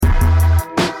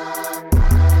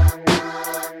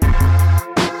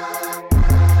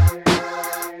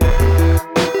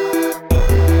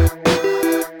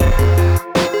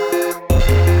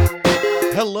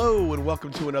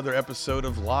another episode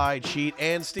of Lie, Cheat,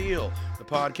 and Steal, the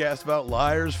podcast about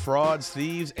liars, frauds,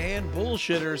 thieves, and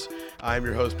bullshitters. I'm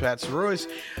your host, Pat Sorois.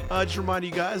 Just remind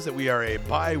you guys that we are a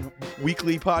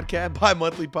bi-monthly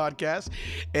podcast.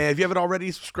 And if you haven't already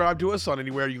subscribed to us on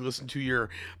anywhere you listen to your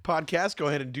podcast, go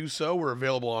ahead and do so. We're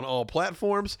available on all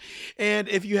platforms. And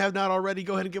if you have not already,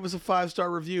 go ahead and give us a 5-star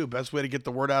review. Best way to get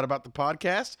the word out about the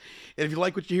podcast. And if you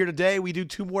like what you hear today, we do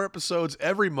 2 more episodes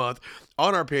every month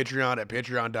on our Patreon at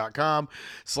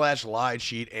patreon.com/lie,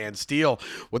 cheat, and steal.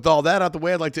 With all that out the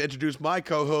way, I'd like to introduce my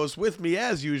co-host with me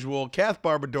as usual, Kath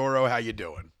Barbadoro. How you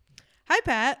doing? Hi,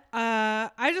 Pat.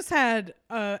 I just had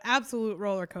an absolute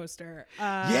roller coaster.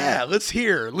 Yeah, let's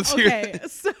hear. Okay,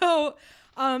 so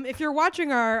if you're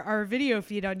watching our video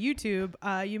feed on YouTube,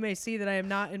 you may see that I am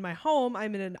not in my home.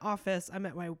 I'm in an office. I'm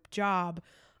at my job.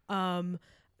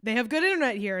 They have good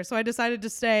internet here, so I decided to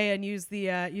stay and use the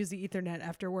Ethernet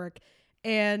after work.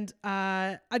 And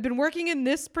I've been working in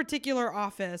this particular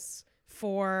office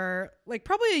for like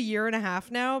probably a year and a half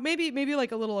now, maybe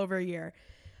like a little over a year.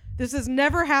 This has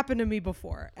never happened to me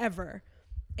before, ever.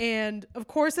 And of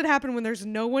course it happened when there's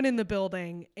no one in the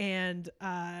building and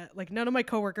like none of my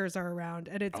coworkers are around,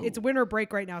 and it's winter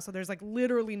break right now, so there's like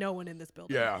literally no one in this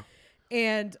building. Yeah.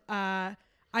 And I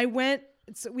went.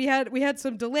 So we had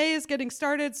some delays getting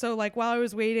started. So like while I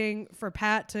was waiting for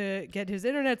Pat to get his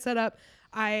internet set up,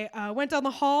 I went down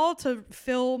the hall to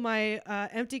fill my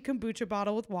empty kombucha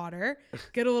bottle with water,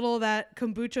 get a little of that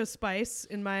kombucha spice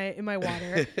in my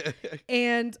water,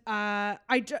 and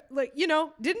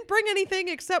didn't bring anything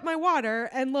except my water.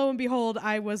 And lo and behold,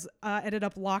 I was ended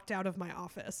up locked out of my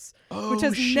office, which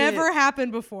has never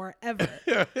happened before ever.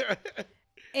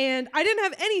 And I didn't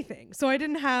have anything. So I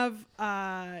didn't have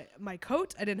my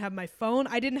coat. I didn't have my phone.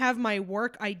 I didn't have my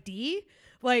work ID.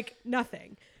 Like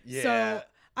nothing. Yeah. So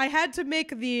I had to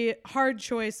make the hard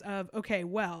choice of, okay,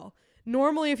 well,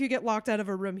 normally if you get locked out of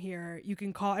a room here, you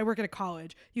can call, I work at a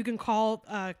college, you can call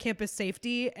campus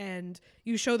safety and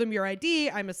you show them your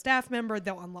ID. I'm a staff member.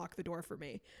 They'll unlock the door for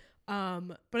me.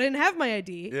 But I didn't have my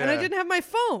ID and I didn't have my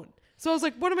phone. So I was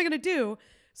like, what am I going to do?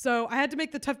 So I had to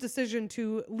make the tough decision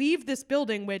to leave this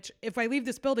building, which if I leave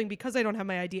this building because I don't have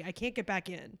my ID, I can't get back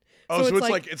in. Oh, so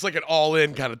it's like an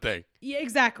all-in kind of thing. Yeah,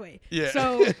 exactly. Yeah.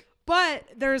 So, but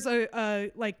there's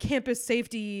a like campus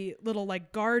safety little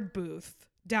like guard booth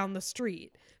down the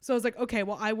street. So I was like, okay,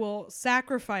 well, I will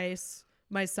sacrifice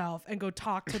myself and go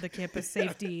talk to the campus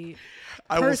safety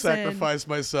I person. will sacrifice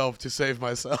myself to save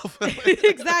myself.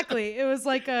 Exactly. It was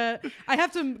like I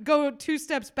have to go 2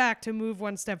 steps back to move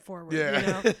 1 step forward. Yeah. You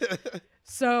know?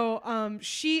 So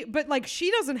she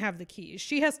doesn't have the keys.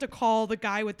 She has to call the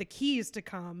guy with the keys to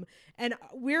come. And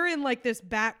we're in like this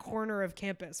back corner of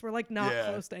campus. We're like not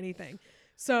close to anything.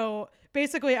 So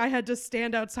basically I had to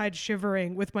stand outside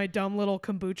shivering with my dumb little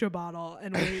kombucha bottle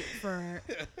and wait for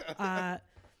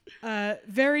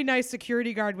very nice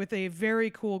security guard with a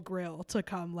very cool grill to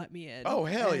come let me in. Oh,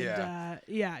 hell and, yeah.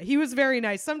 Yeah, he was very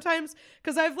nice. Sometimes,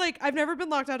 because I've never been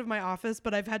locked out of my office,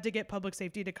 but I've had to get public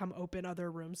safety to come open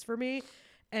other rooms for me.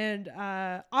 And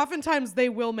oftentimes they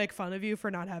will make fun of you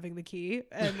for not having the key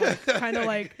and like kind of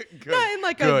like not in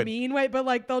like a mean way, but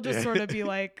like they'll just sort of be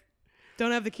like,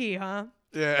 "Don't have the key, huh?"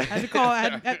 Yeah. Had to call.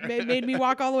 Made me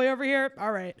walk all the way over here.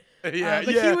 All right. But he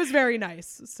was very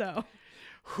nice. So.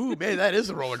 Whew, man, that is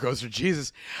a roller coaster.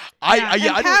 Jesus.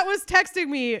 Pat was texting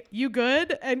me, "You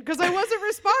good?" And because I wasn't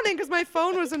responding because my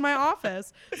phone was in my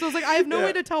office. So I was like, I have no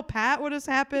way to tell Pat what has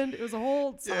happened. It was a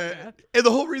whole saga. Yeah. And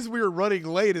the whole reason we were running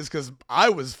late is because I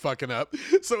was fucking up.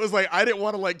 So it was like, I didn't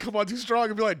want to like come on too strong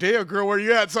and be like, "Damn, girl, where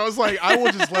you at?" So I was like, I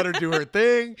will just let her do her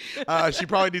thing. She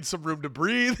probably needs some room to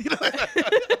breathe. You know?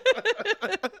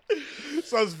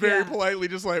 So I was very politely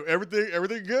just like,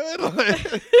 everything good?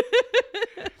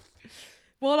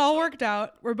 Well, it all worked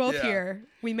out. We're both here.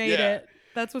 We made it.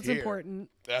 That's what's important.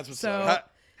 That's what's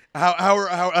up.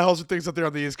 How's things up there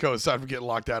on the East Coast aside from getting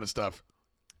locked out and stuff?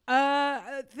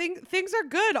 Things are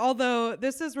good. Although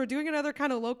we're doing another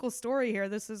kind of local story here.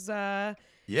 This is a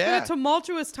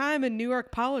tumultuous time in New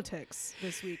York politics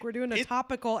this week. We're doing a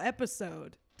topical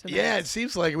episode tonight. Yeah, it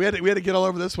seems like we had to get all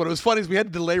over this one. It was funny is we had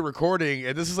to delay recording,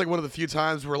 and this is like one of the few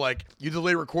times where like you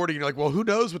delay recording, and you're like, well, who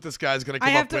knows what this guy's gonna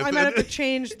come up with? I might have to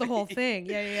change the whole thing.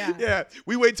 Yeah. Yeah,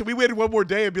 we waited one more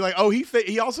day and be like, oh,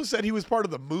 he also said he was part of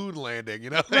the moon landing,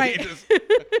 you know? Right.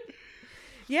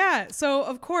 Yeah. So,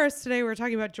 of course, today we're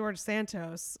talking about George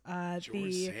Santos,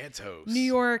 the New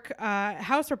York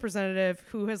House representative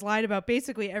who has lied about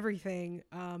basically everything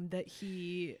that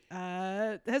he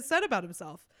has said about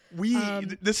himself.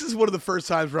 This is one of the first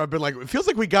times where I've been like, it feels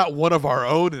like we got one of our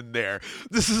own in there.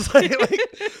 This is like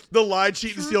the lie,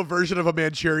 cheat, and steal version of a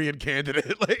Manchurian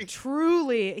Candidate. Like,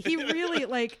 truly, he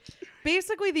really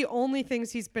basically the only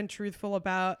things he's been truthful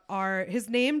about are his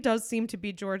name does seem to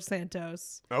be George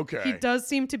Santos. Okay, he does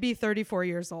seem to be 34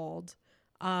 years old.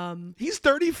 He's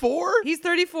 34. He's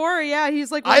 34. Yeah, he's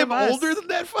like I am older than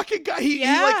that fucking guy.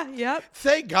 Yep.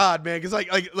 Thank God, man, because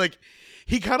like.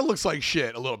 He kind of looks like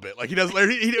shit a little bit. Like he does.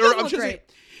 He doesn't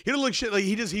look shit. Like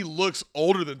he looks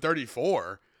older than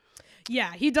 34.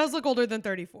 Yeah, he does look older than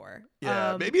 34.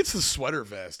 Yeah, maybe it's the sweater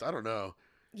vest. I don't know.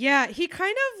 Yeah, he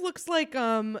kind of looks like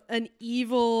an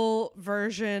evil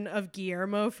version of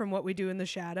Guillermo from What We Do in the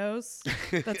Shadows.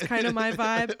 That's kind of my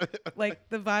vibe, like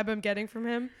the vibe I'm getting from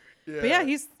him. Yeah. But yeah,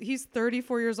 he's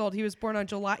 34 years old. He was born on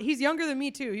July. He's younger than me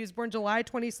too. He was born July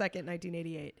 22nd,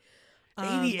 1988.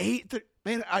 88,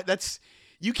 man.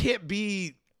 You can't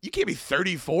be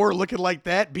 34 looking like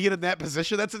that, being in that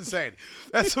position. That's insane.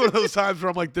 That's one of those times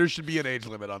where I'm like, there should be an age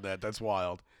limit on that. That's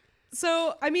wild.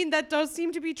 So, I mean, that does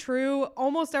seem to be true.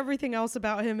 Almost everything else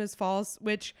about him is false,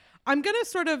 which I'm going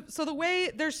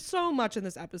to there's so much in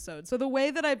this episode. So the way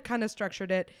that I've kind of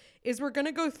structured it is we're going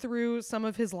to go through some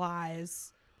of his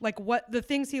lies, like what the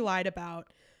things he lied about.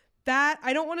 That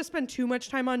I don't want to spend too much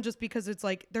time on just because it's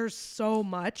like there's so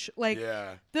much. Like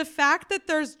the fact that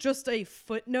there's just a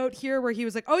footnote here where he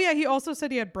was like, oh yeah, he also said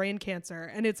he had brain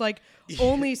cancer. And it's like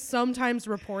only sometimes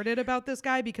reported about this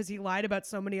guy because he lied about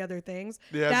so many other things.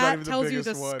 Yeah, that tells you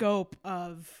the scope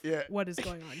of what is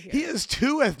going on here. He has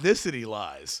 2 ethnicity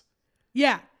lies.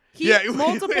 Yeah.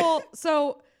 Multiple.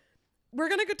 So we're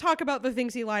going to talk about the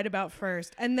things he lied about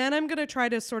first, and then I'm going to try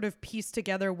to sort of piece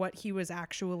together what he was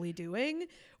actually doing,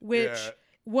 which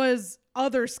was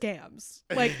other scams.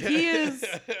 Like he is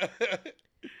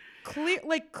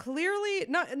clearly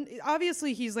not,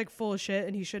 obviously he's like full of shit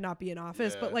and he should not be in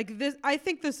office, but like this, I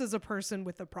think this is a person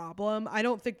with a problem. I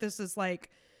don't think this is like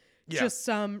just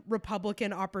some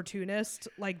Republican opportunist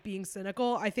like being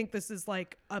cynical. I think this is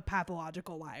like a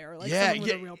pathological liar, like someone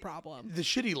with a real problem. The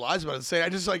shit he lies about insane. I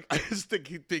just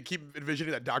think they keep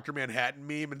envisioning that Dr. Manhattan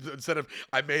meme, and instead of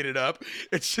I made it up,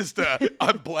 it's just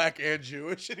I'm black and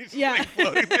Jewish, and he's like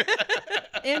floating there.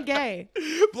 And gay,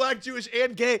 black, Jewish,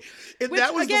 and gay. And which,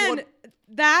 that was again, the one.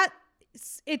 That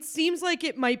it seems like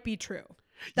it might be true.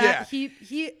 That he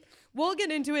we'll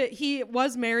get into it. He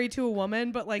was married to a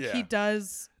woman, but like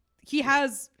he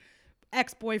has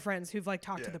ex-boyfriends who've like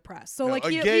talked to the press. So like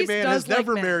he a at gay least man does has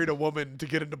never like married a woman to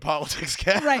get into politics.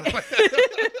 Right.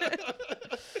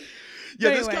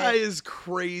 Yeah, this guy is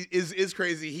crazy. Is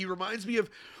crazy. He reminds me of,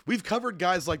 we've covered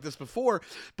guys like this before,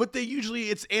 but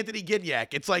it's Anthony Gignac.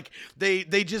 It's like they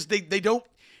don't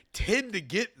tend to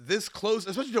get this close,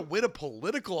 especially to win a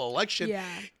political election. Yeah.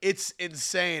 It's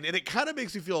insane, and it kind of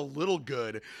makes me feel a little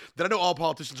good that I know all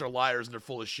politicians are liars and they're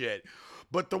full of shit.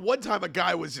 But the one time a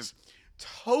guy was just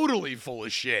totally full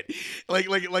of shit, like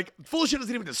full of shit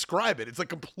doesn't even describe it. It's a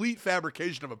complete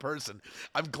fabrication of a person.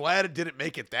 I'm glad it didn't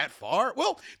make it that far.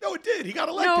 Well, no, it did. He got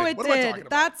elected. No, it what did. Am I talking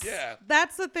about?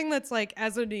 That's the thing that's like,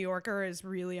 as a New Yorker, is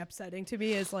really upsetting to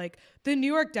me. Is like the New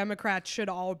York Democrats should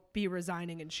all be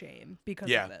resigning in shame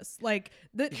because of this. Like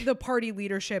the party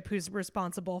leadership who's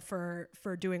responsible for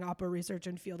doing opera research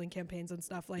and fielding campaigns and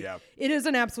stuff. Like it is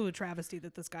an absolute travesty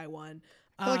that this guy won.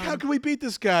 Like, how can we beat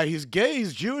this guy? He's gay,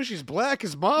 he's Jewish, he's black,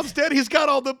 his mom's dead, he's got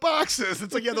all the boxes.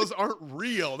 It's like, those aren't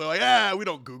real. They're like, we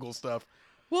don't Google stuff.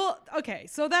 Well, okay,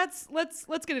 so let's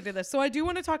get into this. So I do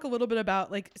want to talk a little bit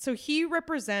about so he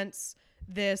represents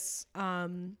this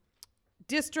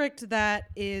district that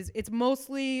it's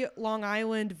mostly Long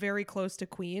Island, very close to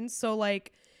Queens. So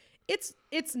like it's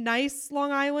nice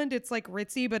Long Island. It's like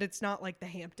ritzy, but it's not like the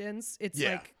Hamptons. It's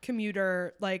like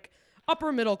commuter, like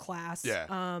upper middle class.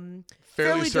 Yeah.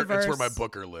 Fairly certain diverse. It's where my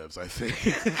booker lives, I think.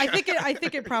 I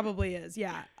think it probably is.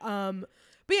 Yeah. But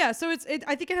yeah, so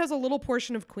I think it has a little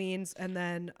portion of Queens, and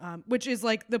then which is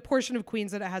like the portion of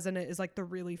Queens that it has in it is like the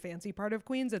really fancy part of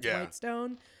Queens. It's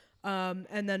Whitestone,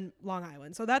 and then Long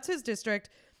Island. So that's his district.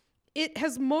 It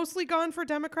has mostly gone for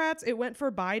Democrats. It went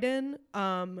for Biden.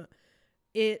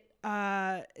 It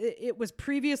was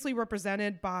previously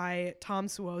represented by Tom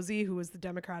Suozzi, who was the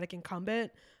Democratic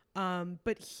incumbent,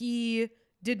 but he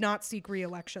did not seek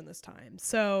re-election this time.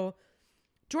 So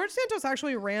George Santos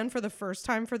actually ran for the first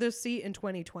time for this seat in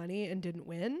 2020 and didn't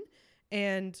win,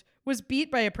 and was beat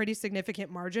by a pretty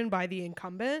significant margin by the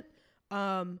incumbent.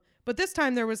 But this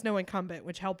time there was no incumbent,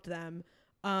 which helped them.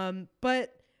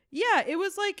 But Yeah, it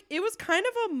was kind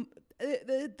of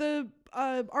the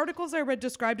articles I read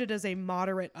described it as a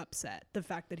moderate upset, the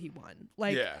fact that he won.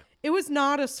 Like, it was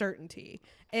not a certainty.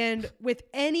 And with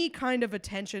any kind of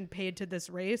attention paid to this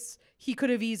race, he could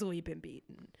have easily been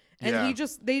beaten. And they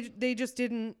just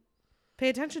didn't pay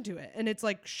attention to it. And it's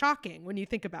like shocking when you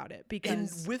think about it, because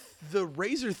and with the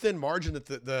razor thin margin that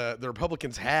the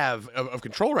Republicans have of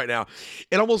control right now,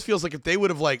 it almost feels like if they would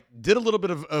have like did a little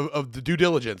bit of the due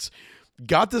diligence,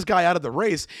 got this guy out of the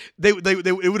race, it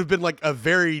would have been like a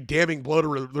very damning blow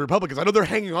to the Republicans. I know they're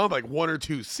hanging on like 1 or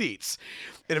 2 seats,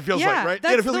 and it feels like, right?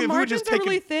 That's, it feels the like margins are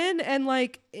really thin, and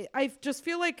like I just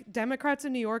feel like Democrats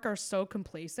in New York are so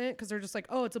complacent because they're just like,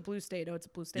 oh, it's a blue state. Oh, it's a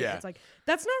blue state. Yeah. It's like,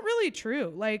 that's not really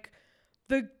true. Like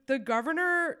the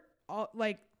governor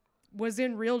like was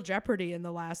in real jeopardy in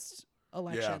the last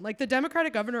election. Yeah. Like the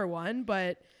Democratic governor won,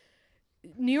 but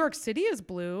New York City is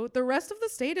blue. The rest of the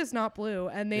state is not blue,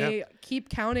 and they keep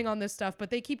counting on this stuff, but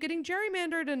they keep getting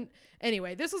gerrymandered. And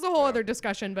anyway, this is a whole other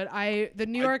discussion, but the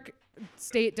New York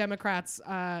state Democrats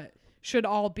should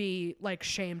all be like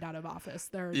shamed out of office.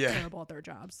 They're terrible at their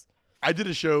jobs. I did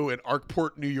a show in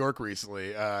Arkport, New York recently.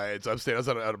 It's upstate. I was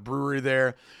at a brewery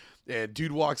there, and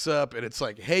dude walks up, and it's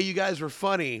like, hey, you guys were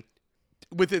funny.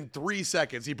 Within 3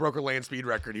 seconds, he broke a land speed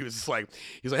record. He was just like,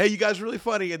 hey, you guys are really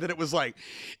funny. And then it was like,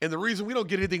 and the reason we don't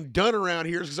get anything done around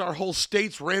here is because our whole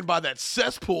state's ran by that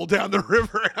cesspool down the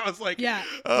river. And I was like,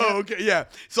 okay, yeah.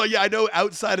 So yeah, I know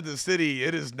outside of the city,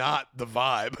 it is not the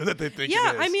vibe that they think it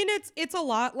is. I mean, it's a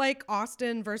lot like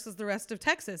Austin versus the rest of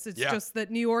Texas. It's just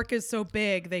that New York is so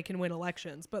big, they can win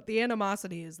elections, but the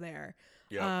animosity is there.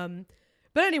 Yeah.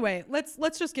 But anyway,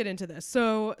 let's just get into this.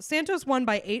 So Santos won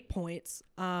by 8 points.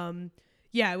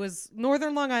 Yeah, it was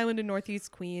Northern Long Island and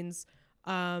Northeast Queens.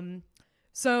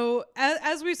 So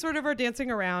as we sort of are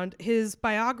dancing around, his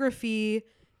biography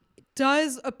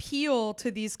does appeal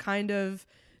to these kind of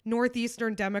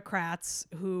Northeastern Democrats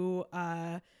who,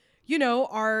 are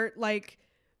like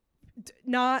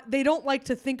they don't like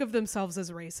to think of themselves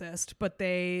as racist, but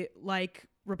they like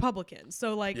Republicans.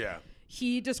 So like,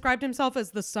 he described himself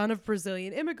as the son of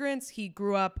Brazilian immigrants. He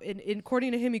grew up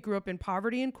according to him, he grew up in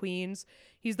poverty in Queens.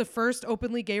 He's the first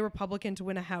openly gay Republican to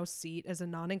win a House seat as a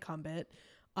non-incumbent.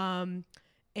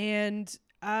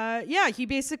 He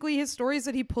basically, his story is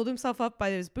that he pulled himself up by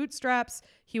his bootstraps.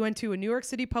 He went to a New York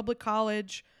City public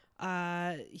college.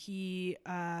 He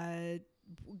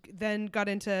then got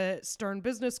into Stern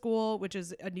Business School, which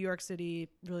is a New York City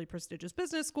really prestigious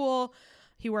business school.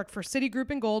 He worked for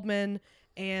Citigroup and Goldman,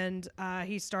 and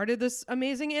he started this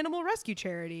amazing animal rescue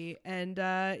charity. And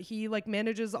he like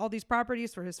manages all these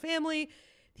properties for his family.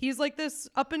 He's like this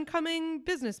up and coming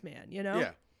businessman, you know?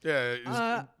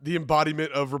 Yeah. The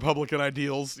embodiment of Republican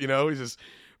ideals, you know, he's just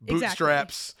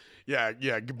bootstraps. Exactly.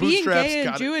 Yeah. Bootstraps. Being gay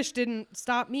and Jewish didn't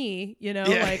stop me, you know,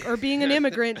 like, or being an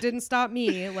immigrant didn't stop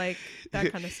me, like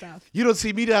that kind of stuff. You don't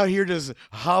see me down here just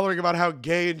hollering about how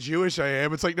gay and Jewish I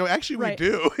am. It's like, no, actually we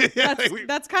do.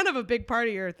 That's kind of a big part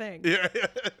of your thing. Yeah.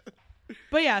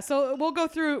 But yeah, so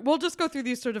we'll just go through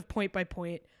these sort of point by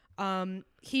point.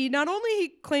 He not only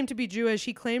claimed to be Jewish,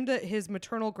 he claimed that his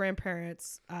maternal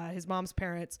grandparents, his mom's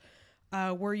parents,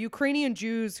 were Ukrainian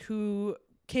Jews who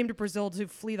came to Brazil to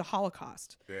flee the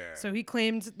Holocaust. Yeah. So he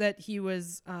claimed that he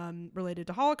was related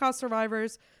to Holocaust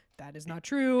survivors. That is not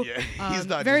true. Yeah, he's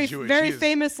not very, just Jewish. Very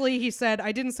famously, he said,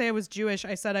 "I didn't say I was Jewish.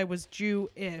 I said I was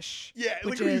Jewish." Yeah,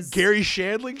 which is Gary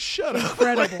Shandling. Shut up.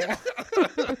 Incredible.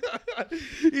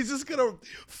 He's just gonna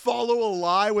follow a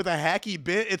lie with a hacky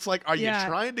bit. It's like, are you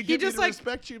trying to get me to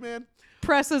respect you, man?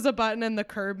 Presses a button and the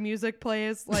Curb music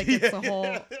plays. Like it's the whole.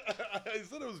 I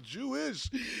said I was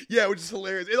Jewish. Yeah, which is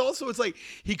hilarious. And also, it's like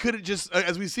he couldn't just,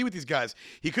 as we see with these guys,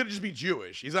 he couldn't just be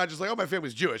Jewish. He's not just like, oh, my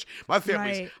family's Jewish. My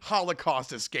family's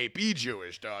Holocaust escapee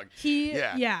Jewish, dog.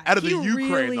 Out of the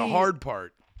Ukraine, the hard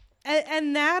part.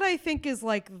 And that I think is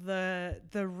like the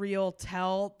real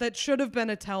tell that should have been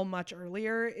a tell much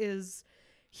earlier is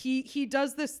he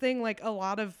does this thing like a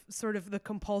lot of sort of the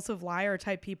compulsive liar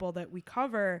type people that we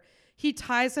cover. He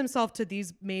ties himself to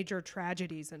these major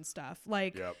tragedies and stuff.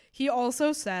 Like he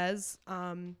also says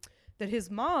that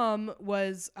his mom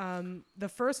was the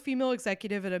first female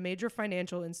executive at a major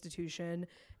financial institution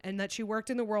and that she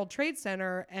worked in the World Trade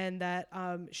Center and that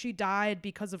she died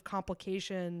because of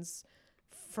complications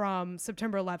from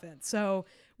September 11th. So,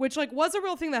 which like was a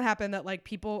real thing that happened that like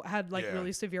people had like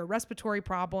really severe respiratory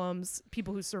problems,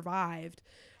 people who survived.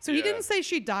 So he didn't say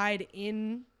she died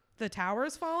in the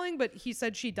towers falling, but he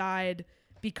said she died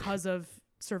because of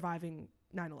surviving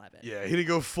 9/11. Yeah, he didn't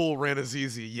go full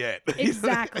Ranazizi yet.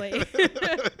 Exactly.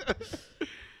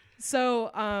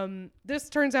 So this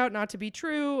turns out not to be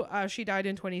true. She died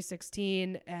in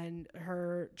 2016, and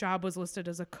her job was listed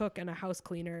as a cook and a house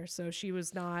cleaner. So she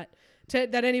was not,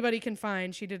 that anybody can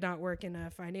find, she did not work in a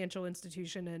financial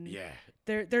institution, and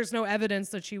there's no evidence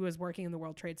that she was working in the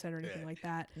World Trade Center or anything like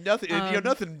that. Nothing,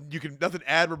 nothing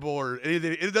admirable or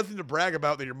anything. It's nothing to brag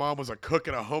about that your mom was a cook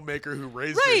and a homemaker who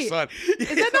raised your son. Is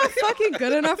that not fucking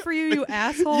good enough for you, you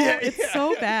asshole? It's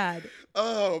so bad.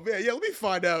 Oh man, yeah. Let me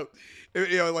find out.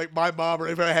 Like my mom, or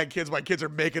if I had kids, my kids are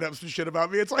making up some shit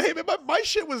about me. It's like, hey man, my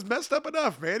shit was messed up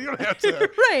enough, man. You don't have to.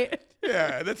 Right.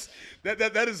 Yeah,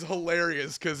 that is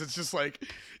hilarious because it's just like,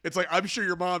 I'm sure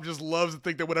your mom just loves to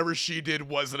think that whatever she did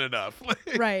wasn't enough.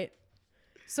 Right.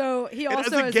 So he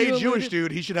also, as a gay Jewish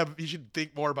dude, he should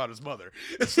think more about his mother.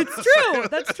 It's true.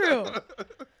 That's true.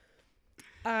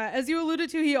 As you alluded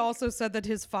to, he also said that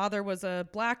his father was a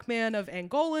black man of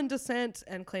Angolan descent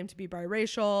and claimed to be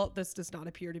biracial. This does not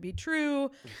appear to be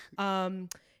true.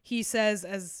 He says,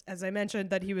 as I mentioned,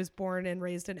 that he was born and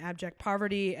raised in abject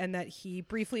poverty, and that he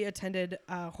briefly attended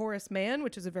Horace Mann,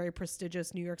 which is a very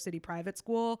prestigious New York City private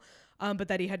school, but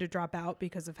that he had to drop out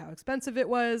because of how expensive it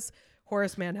was.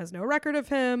 Horace Mann has no record of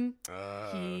him.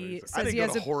 He says I didn't he go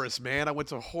has to Horace Mann. I went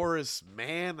to Horace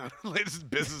Mann. Latest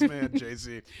businessman,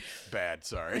 JC. Bad,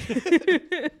 sorry.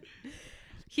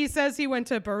 He says he went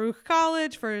to Baruch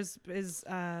College for his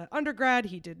undergrad.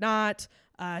 He did not.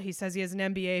 He says he has an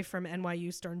MBA from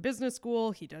NYU Stern Business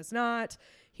School. He does not.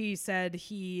 He said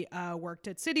he worked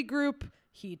at Citigroup.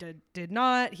 He did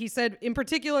not. He said, in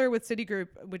particular with Citigroup,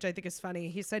 which I think is funny,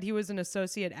 he said he was an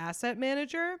associate asset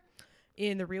manager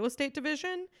in the real estate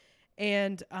division.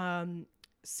 And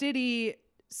Citi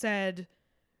said,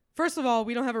 first of all,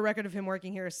 we don't have a record of him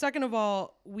working here. Second of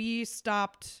all, we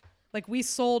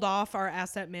sold off our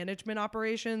asset management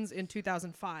operations in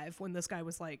 2005 when this guy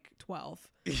was like 12.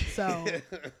 So,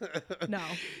 no.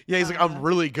 Yeah, he's like, I'm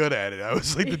really good at it. I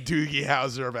was like the Doogie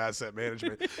Howser of asset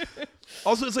management.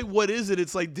 Also, it's like, what is it?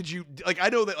 It's like, I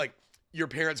know that like your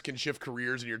parents can shift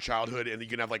careers in your childhood, and you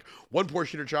can have like one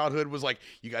portion of your childhood was like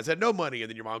you guys had no money, and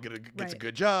then your mom gets a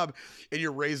good job, and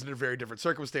you're raised in very different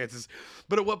circumstances.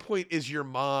 But at what point is your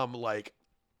mom like?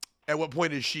 At what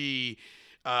point is she?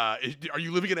 Are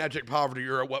you living in abject poverty,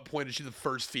 or at what point is she the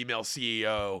first female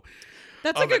CEO?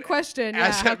 That's a good question. Yeah,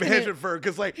 asset management firm,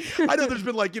 because like I know there's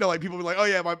been like like people be like, oh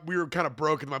yeah, we were kind of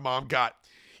broke, and my mom got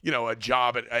a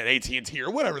job at AT&T or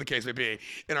whatever the case may be,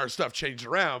 and our stuff changed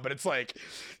around. But it's like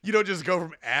you don't just go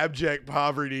from abject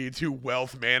poverty to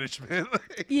wealth management.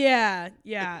 Yeah,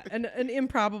 an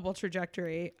improbable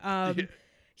trajectory.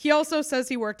 He also says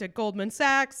he worked at Goldman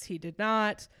Sachs. He did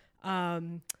not.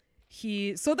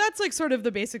 So that's like sort of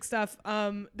the basic stuff.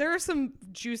 There are some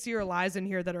juicier lies in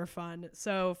here that are fun.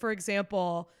 So for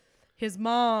example,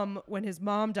 when his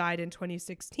mom died in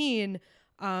 2016,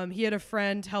 he had a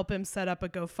friend help him set up a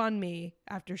GoFundMe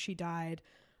after she died.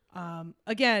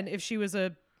 Again, if she was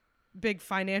a big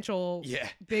financial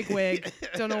bigwig,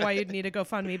 don't know why you'd need a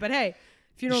GoFundMe, but hey,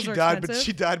 funerals are expensive. But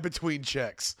she died between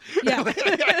checks. Yeah.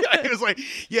 It was like,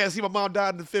 see, my mom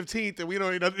died on the 15th, and we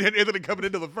don't anything coming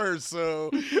into the 1st, so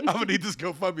I'm going to need this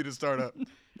GoFundMe to start up.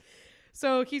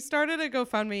 So he started a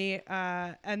GoFundMe,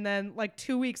 and then like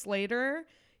 2 weeks later,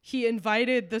 he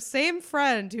invited the same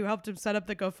friend who helped him set up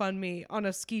the GoFundMe on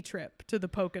a ski trip to the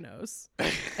Poconos.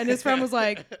 And his friend was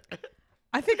like,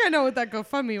 I think I know what that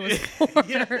GoFundMe was for.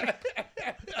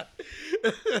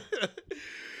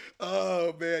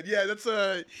 Oh man, yeah, that's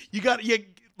you got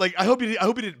like I hope you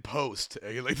didn't post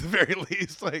like the very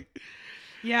least like.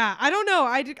 Yeah, I don't know.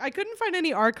 I couldn't find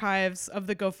any archives of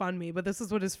the GoFundMe, but this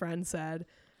is what his friend said.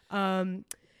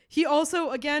 He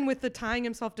also, again, with the tying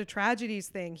himself to tragedies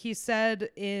thing, he said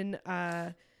in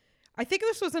I think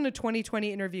this was in a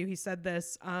 2020 interview. He said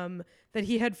this that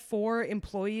he had 4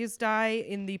 employees die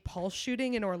in the Pulse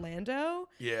shooting in Orlando.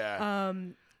 Yeah.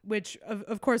 Which,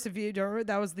 of course, if you don't remember,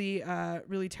 that was the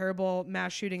really terrible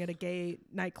mass shooting at a gay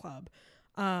nightclub.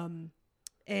 And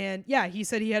yeah, he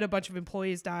said he had a bunch of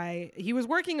employees die. He was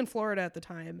working in Florida at the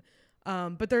time,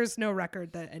 but there's no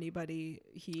record that anybody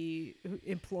he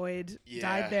employed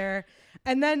died there.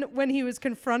 And then when he was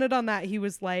confronted on that, he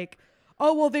was like,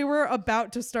 oh, well, they were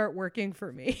about to start working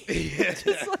for me.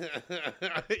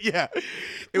 Yeah.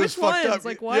 It was fucked up.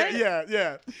 Like, what?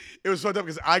 Yeah. It was fucked up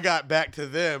because I got back to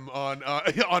them on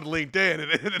LinkedIn,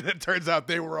 and it turns out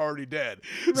they were already dead.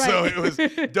 Right. So it was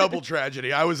double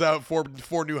tragedy. I was out for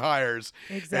 4 new hires.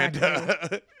 Exactly.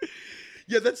 And,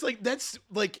 yeah, that's like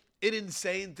an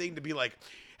insane thing to be like,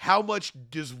 how much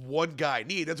does one guy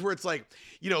need? That's where it's like,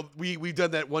 we've done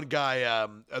that one guy,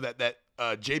 that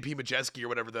J.P. Majeski or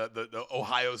whatever, the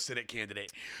Ohio Senate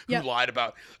candidate who Yep. lied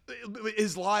about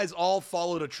his lies all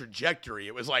followed a trajectory.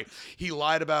 It was like he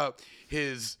lied about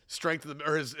his strength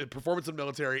or his performance in the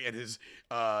military and his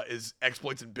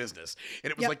exploits in business.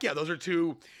 And it was Yep. like, yeah, those are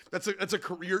two. That's a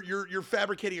career. You're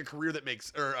fabricating a career that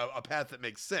makes or a path that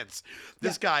makes sense.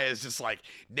 This guy is just like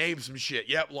name some shit.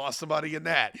 Yep, lost somebody in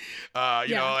that.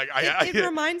 You know, like it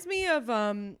reminds me of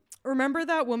remember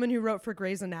that woman who wrote for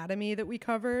Grey's Anatomy that we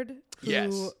covered? Who,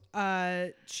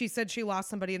 Yes. She said she lost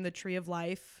somebody in the Tree of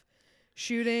Life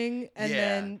shooting, and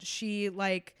then she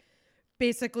like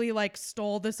basically like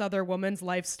stole this other woman's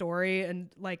life story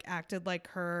and like acted like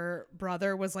her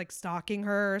brother was like stalking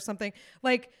her or something.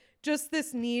 Like just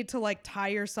this need to like tie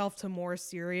yourself to more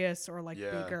serious or like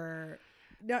bigger.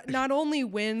 Not only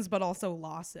wins but also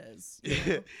losses. You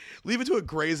know? Leave it to a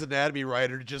Grey's Anatomy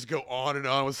writer to just go on and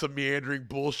on with some meandering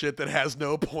bullshit that has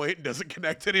no point and doesn't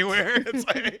connect anywhere. It's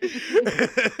like,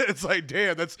 it's like,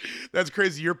 damn, that's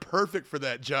crazy. You're perfect for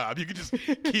that job. You can just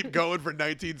keep going for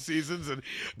 19 seasons and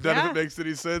none of it makes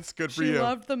any sense. Good for you. She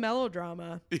loved the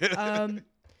melodrama. He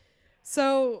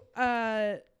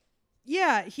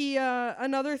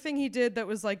another thing he did that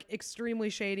was like extremely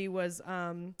shady was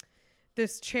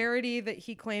this charity that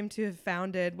he claimed to have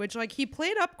founded, which like he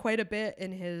played up quite a bit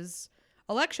in his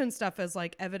election stuff as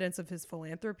like evidence of his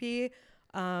philanthropy,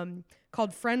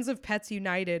 called Friends of Pets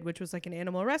United, which was like an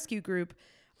animal rescue group.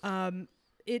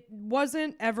 It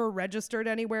wasn't ever registered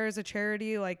anywhere as a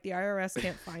charity. Like the IRS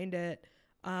can't find it.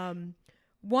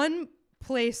 One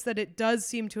place that it does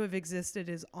seem to have existed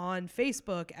is on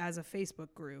Facebook as a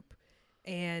Facebook group.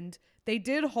 And they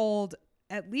did hold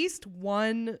at least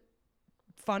one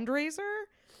fundraiser,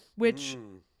 which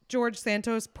George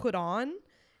Santos put on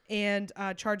and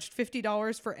charged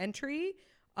 $50 for entry.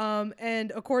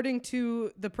 And according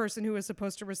to the person who was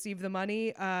supposed to receive the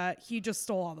money, he just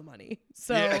stole all the money.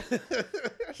 So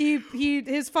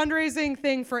his fundraising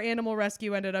thing for animal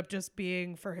rescue ended up just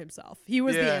being for himself. He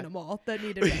was the animal that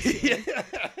needed rescuing.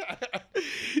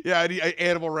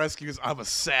 Animal rescues. I'm a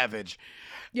savage.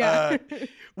 Yeah.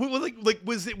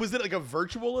 Was it like a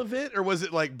virtual event or was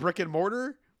it like brick and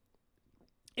mortar?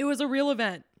 It was a real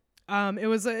event. It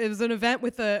was an event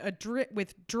with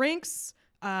with drinks,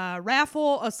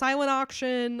 raffle, a silent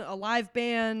auction, a live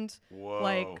band,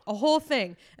 like a whole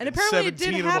thing. And apparently it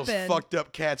did happen. 17 of those fucked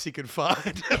up cats he could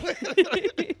find.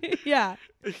 Yeah.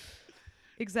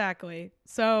 Exactly.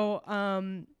 So,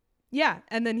 and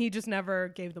then he just never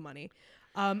gave the money.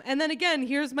 And then again,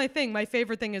 here's my thing. My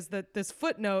favorite thing is that this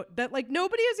footnote that like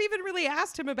nobody has even really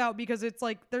asked him about because it's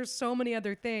like there's so many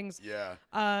other things. Yeah.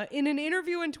 In an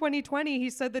interview in 2020, he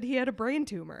said that he had a brain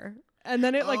tumor, and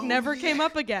then it like never came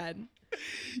up again.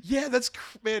 Yeah,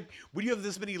 man. When you have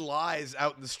this many lies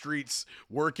out in the streets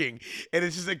working, and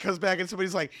it comes back and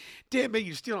somebody's like, "Damn, man,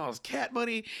 you stealing all this cat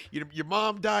money. Your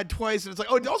mom died twice," and it's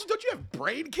like, "Oh, also don't you have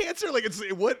brain cancer?" Like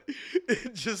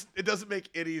it doesn't make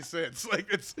any sense. Like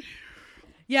it's.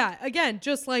 Yeah, again,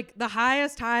 just like the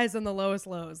highest highs and the lowest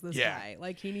lows. This guy,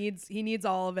 like he needs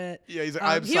all of it. Yeah, he's like,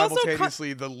 I'm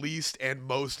simultaneously the least and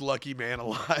most lucky man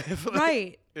alive.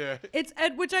 Right. Yeah. It's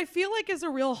which I feel like is a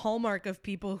real hallmark of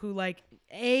people who like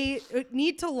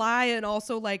need to lie and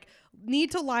also like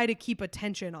need to lie to keep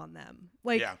attention on them.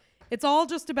 Like it's all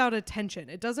just about attention.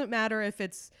 It doesn't matter if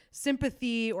it's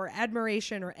sympathy or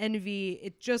admiration or envy.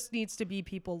 It just needs to be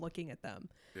people looking at them.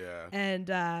 Yeah. And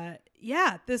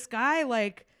this guy,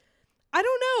 like, I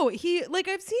don't know. He like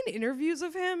I've seen interviews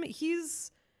of him.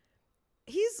 He's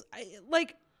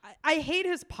like I hate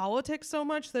his politics so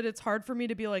much that it's hard for me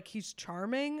to be like he's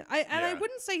charming. I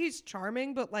wouldn't say he's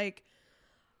charming, but like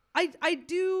I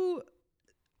do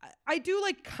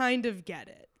like kind of get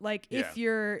it. Like if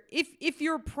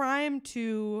you're primed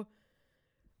to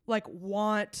like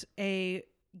want a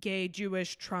gay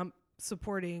Jewish Trump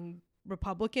supporting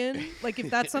Republican, like if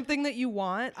that's something that you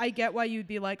want, I get why you'd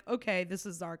be like, okay, this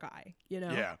is our guy, you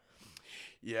know?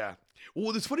 Yeah.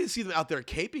 Well, it's funny to see them out there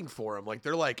caping for him. Like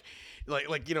they're like,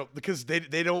 you know, because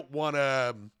they don't want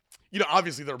to, you know,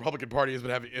 obviously the Republican Party has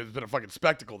been a fucking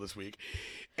spectacle this week.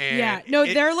 And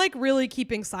they're like really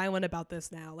keeping silent about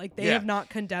this now. Like they have not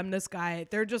condemned this guy.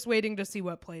 They're just waiting to see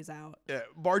what plays out. Yeah.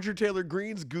 Marjorie Taylor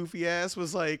Greene's goofy ass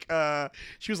was like,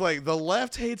 she was like, the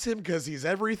left hates him because he's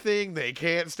everything they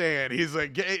can't stand. He's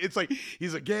like gay. It's like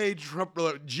he's a gay Trump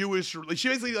Jewish. She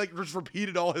basically like just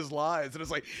repeated all his lies, and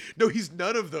it's like, no, he's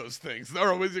none of those things.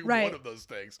 They're always one of those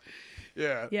things.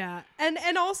 Yeah. Yeah,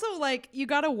 and also like you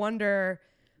gotta wonder,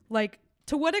 like,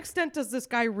 to what extent does this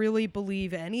guy really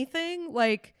believe anything?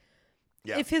 Like,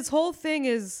 if his whole thing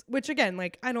is, which again,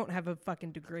 like, I don't have a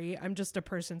fucking degree. I'm just a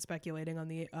person speculating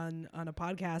on a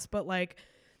podcast. But like,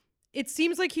 it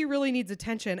seems like he really needs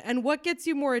attention. And what gets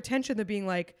you more attention than being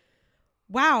like,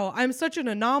 wow, I'm such an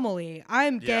anomaly.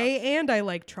 I'm gay and I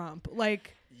like Trump.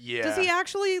 Like, does he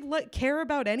actually care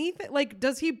about anything? Like,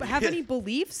 does he have any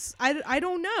beliefs? I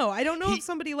don't know. I don't know if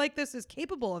somebody like this is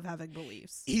capable of having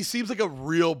beliefs. He seems like a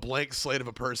real blank slate of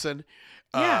a person.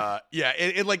 Yeah.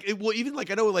 Even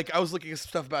like, I know, like, I was looking at some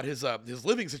stuff about his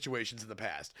living situations in the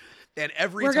past, and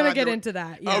we're going to get into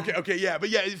that. Yeah. Okay. Yeah. But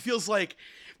yeah, it feels like,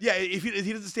 if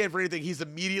he doesn't stand for anything, he's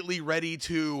immediately ready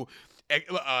to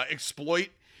exploit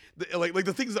like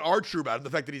the things that are true about him, the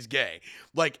fact that he's gay,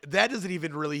 like that doesn't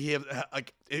even really have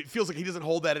like, it feels like he doesn't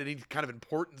hold that at any kind of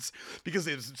importance, because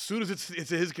as soon as it's at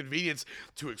his convenience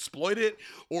to exploit it,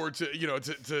 or to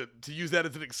use that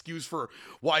as an excuse for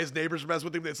why his neighbors mess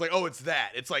with him, it's like, oh, it's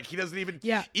that. It's like he doesn't even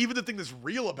even the thing that's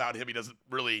real about him, he doesn't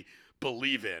really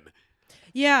believe in.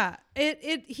 Yeah,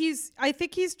 I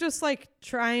think he's just like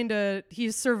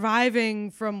he's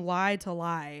surviving from lie to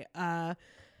lie.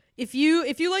 If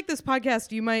you like this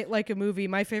podcast, you might like a movie,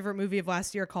 my favorite movie of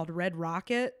last year, called Red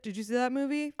Rocket. Did you see that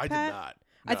movie, Pat? I did not.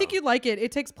 No. I think you'd like it.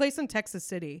 It takes place in Texas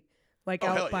City, like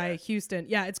out by Houston.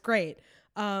 Yeah, it's great.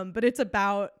 But it's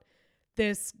about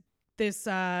this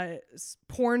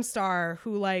porn star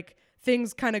who, like,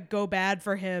 things kind of go bad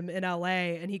for him in LA,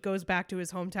 and he goes back to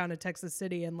his hometown of Texas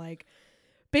City and, like,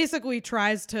 basically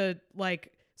tries to,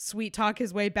 like, sweet talk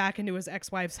his way back into his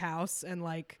ex-wife's house and,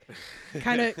 like,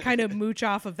 kind of mooch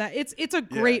off of that. It's a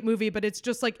great movie, but it's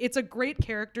just like, it's a great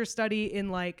character study in,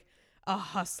 like, a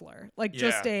hustler, like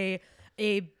just a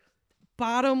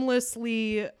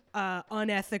bottomlessly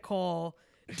unethical,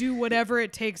 do whatever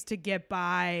it takes to get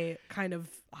by kind of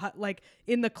like,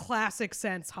 in the classic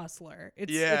sense, hustler.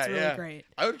 It's really great.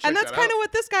 And that's kind of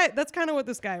what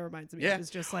this guy reminds me of. It's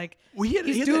just like,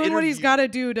 he's doing what he's got to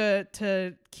do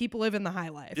to keep living the high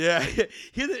life. Yeah.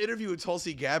 He had an interview with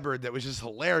Tulsi Gabbard that was just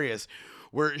hilarious,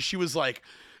 where she was like,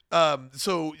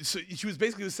 so she was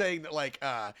basically saying that, like,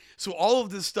 so all of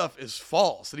this stuff is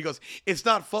false, and he goes, it's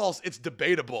not false, it's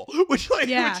debatable, which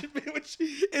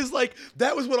is like,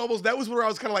 that was where I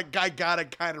was kind of like, I gotta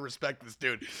kind of respect this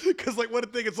dude, because, like, what a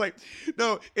thing, it's like,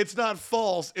 no, it's not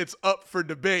false, it's up for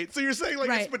debate. So you're saying, like,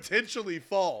 it's potentially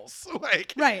false,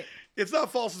 like, it's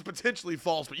not false, it's potentially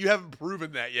false, but you haven't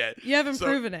proven that yet. You haven't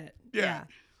proven it. Yeah.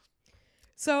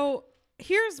 So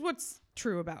here's what's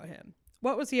true about him.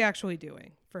 What was he actually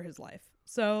doing for his life?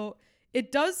 So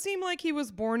it does seem like he was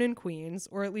born in Queens,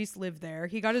 or at least lived there.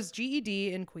 He got his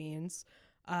GED in Queens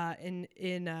in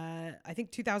I think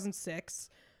 2006.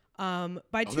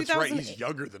 By 2008, that's right. He's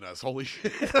younger than us. Holy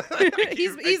shit.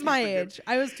 he's my age.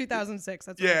 I was 2006.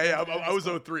 That's I was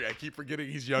 03. I keep forgetting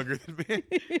he's younger than me.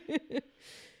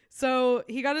 So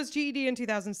he got his GED in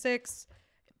 2006.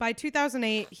 By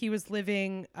 2008, he was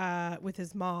living with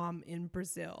his mom in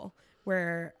Brazil,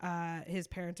 where his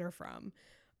parents are from.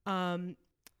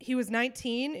 He was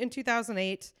 19 in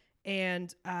 2008,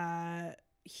 and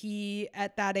he,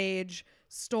 at that age,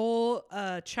 stole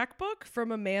a checkbook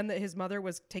from a man that his mother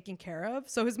was taking care of.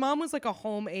 So his mom was like a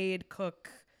home aide cook,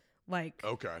 like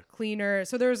cleaner.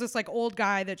 So there was this, like, old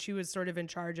guy that she was sort of in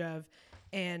charge of,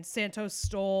 and Santos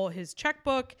stole his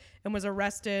checkbook and was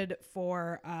arrested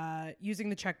for using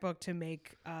the checkbook to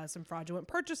make some fraudulent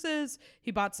purchases.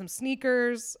 He bought some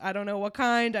sneakers. I don't know what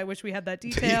kind. I wish we had that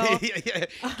detail.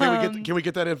 Can we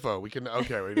get that info? We can.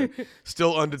 Okay,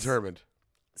 still undetermined.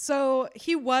 So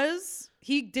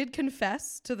he did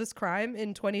confess to this crime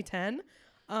in 2010.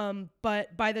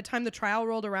 But by the time the trial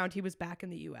rolled around, he was back in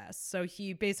the U.S. So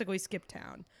he basically skipped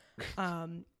town.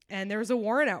 And there was a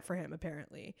warrant out for him,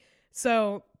 apparently.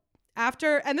 So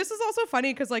and this is also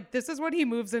funny because, like, this is when he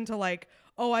moves into, like,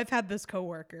 oh, I've had this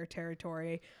coworker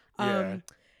territory.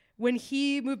 When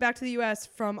he moved back to the U.S.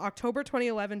 from October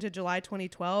 2011 to July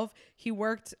 2012, he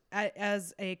worked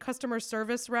as a customer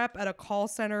service rep at a call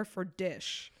center for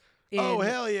Dish.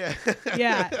 Hell yeah.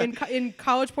 in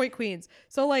College Point, Queens.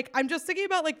 So, like, I'm just thinking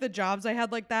about, like, the jobs I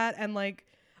had like that, and, like,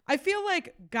 I feel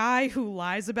like guy who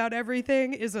lies about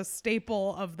everything is a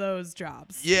staple of those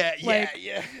jobs. Yeah.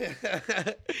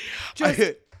 Just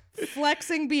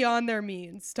flexing beyond their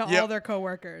means to all their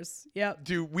coworkers. Yep.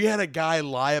 Dude, we had a guy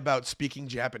lie about speaking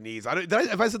Japanese.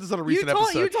 If I said this on a recent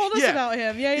episode. You told us about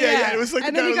him. Yeah. It was like,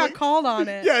 and then he got called on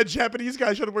it. Yeah, a Japanese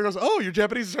guy showed up and goes, oh, you're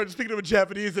Japanese. And started speaking to him in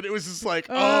Japanese. And it was just like,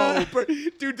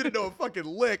 dude didn't know a fucking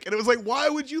lick. And it was like, why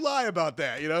would you lie about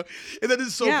that? You know? And that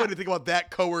is so funny to think about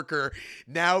that coworker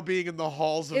now being in the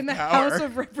halls of power. In the House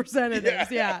of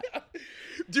Representatives, yeah.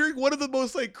 During one of the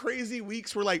most, like, crazy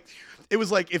weeks where, like, it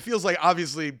was like, it feels like,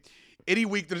 obviously, any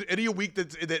week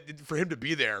that for him to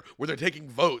be there where they're taking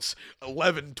votes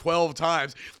 11, 12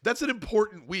 times, that's an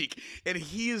important week, and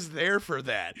he is there for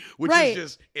that, which is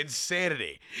just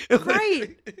insanity.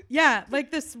 Right. Yeah,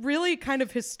 like this really kind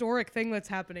of historic thing that's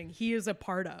happening, he is a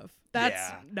part of.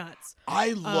 That's nuts.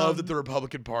 I love that the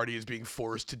Republican Party is being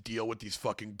forced to deal with these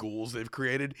fucking ghouls they've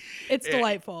created. It's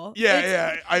delightful.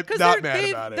 I'm not mad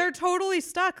about it. They're totally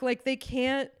stuck. Like they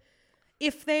can't.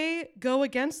 If they go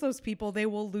against those people, they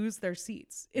will lose their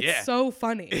seats. It's so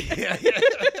funny.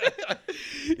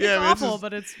 It's awful,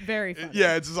 but it's very funny.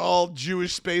 Yeah, it's all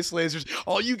Jewish space lasers.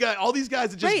 All these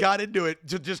guys that just got into it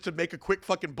to make a quick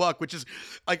fucking buck, which is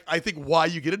like I think why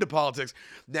you get into politics.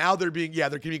 Now they're being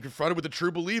confronted with the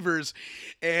true believers,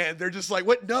 and they're just like,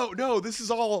 what? No, this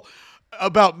is all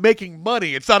about making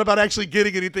money. It's not about actually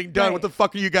getting anything done. Right. What the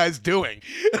fuck are you guys doing?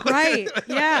 Right.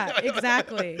 Yeah,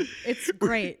 exactly. It's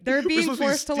great. They're being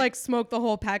forced to like smoke the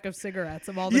whole pack of cigarettes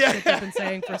of all the shit they've been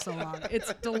saying for so long.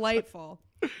 It's delightful.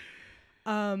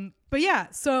 But yeah,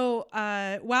 so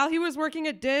while he was working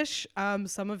at Dish,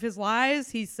 some of his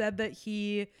lies, he said that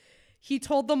he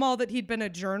told them all that he'd been a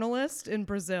journalist in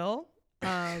Brazil.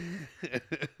 And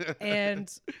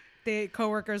the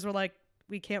coworkers were like,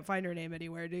 we can't find her name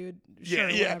anywhere, dude. Sure,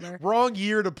 whatever. Wrong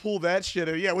year to pull that shit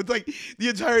out. Yeah, with like the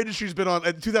entire industry's been on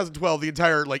in 2012, the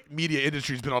entire like media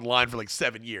industry's been online for like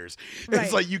 7 years. Right.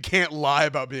 It's like you can't lie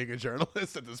about being a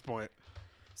journalist at this point.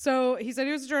 So he said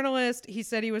he was a journalist. He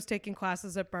said he was taking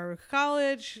classes at Baruch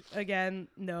College. Again,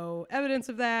 no evidence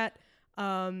of that.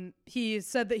 He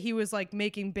said that he was like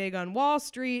making big on Wall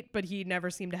Street, but he never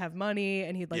seemed to have money,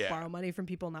 and he'd like borrow money from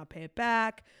people and not pay it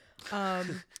back.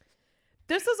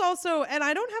 This is also, and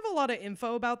I don't have a lot of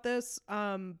info about this,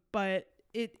 but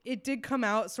it did come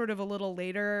out sort of a little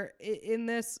later in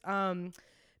this,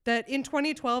 that in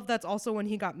 2012, that's also when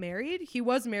he got married. He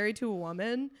was married to a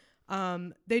woman.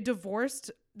 They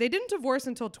divorced. They didn't divorce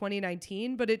until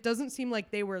 2019, but it doesn't seem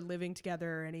like they were living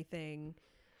together or anything.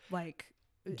 Like,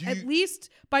 at least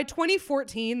by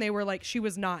 2014, they were like, she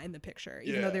was not in the picture,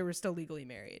 even though they were still legally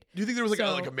married. Do you think there was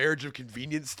like a marriage of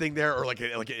convenience thing there, or like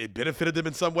it benefited them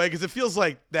in some way? Because it feels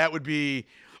like that would be,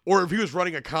 or if he was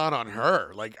running a con on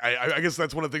her, like I guess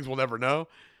that's one of the things we'll never know.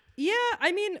 Yeah,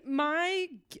 I mean,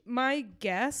 my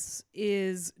guess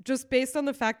is just based on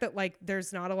the fact that like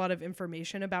there's not a lot of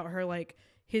information about her, like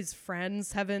his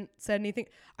friends haven't said anything.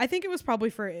 I think it was probably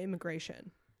for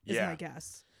immigration, is my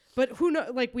guess. But who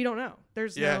knows? Like, we don't know.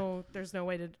 There's no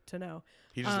way to know.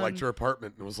 He just liked her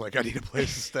apartment and was like, I need a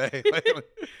place to stay.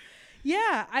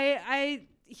 Yeah,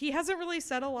 he hasn't really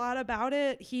said a lot about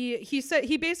it.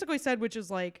 He basically said, which is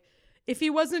like, if he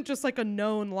wasn't just like a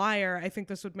known liar, I think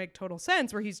this would make total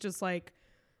sense, where he's just like,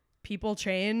 people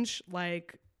change.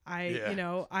 Like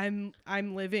I'm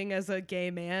living as a gay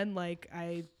man. Like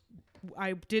I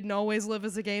didn't always live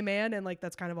as a gay man. And like,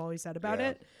 that's kind of all he said about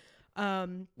it.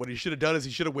 What he should have done is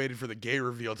he should have waited for the gay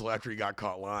reveal till after he got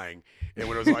caught lying. And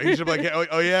when it was like, he should have been like,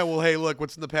 oh yeah, well, hey, look,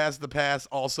 what's in the past.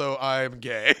 Also, I'm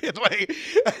gay. It's like,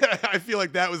 I feel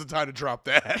like that was the time to drop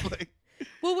that. Like,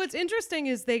 well, what's interesting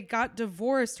is they got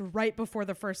divorced right before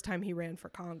the first time he ran for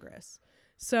Congress.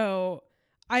 So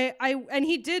and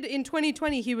he did in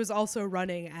 2020, he was also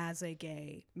running as a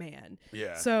gay man.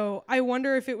 Yeah. So I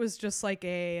wonder if it was just like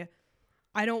I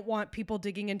don't want people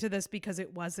digging into this because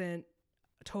it wasn't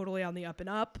totally on the up and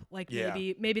up. Like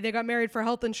maybe they got married for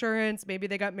health insurance. Maybe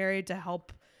they got married to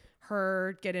help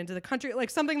her get into the country. Like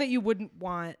something that you wouldn't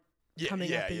want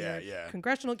coming up in your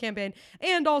congressional campaign.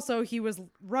 And also he was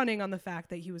running on the fact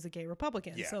that he was a gay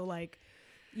Republican. Yeah. So like,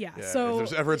 so if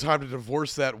there's ever a time to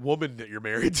divorce that woman that you're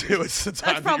married to, it's the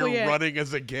time that you're running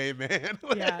as a gay man.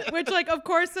 Yeah. Which like, of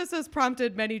course this has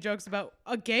prompted many jokes about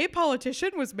a gay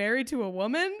politician was married to a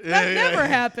woman. That never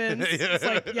happens. It's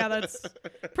like, that's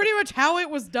pretty much how it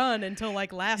was done until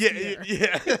like last year.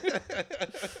 Yeah.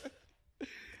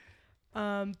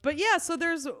 But yeah, so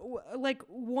there's like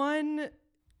one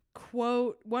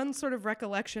quote, one sort of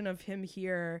recollection of him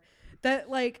here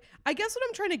that like, I guess what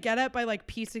I'm trying to get at by like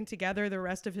piecing together the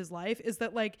rest of his life is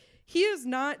that like, he is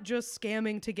not just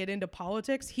scamming to get into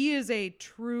politics. He is a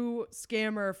true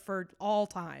scammer for all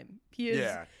time. He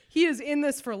is in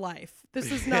this for life.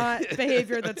 This is not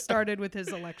behavior that started with his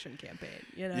election campaign,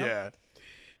 you know?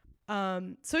 Yeah.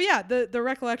 So yeah, the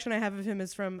recollection I have of him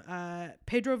is from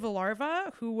Pedro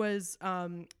Villarva, who was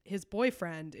his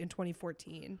boyfriend in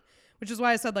 2014, which is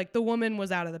why I said like the woman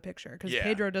was out of the picture because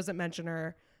Pedro doesn't mention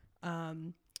her.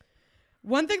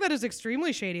 One thing that is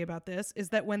extremely shady about this is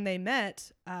that when they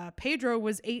met, Pedro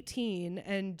was 18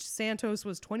 and Santos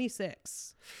was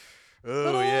 26.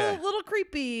 Oh yeah. Little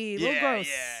creepy, little gross.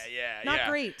 Yeah. Not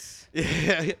great.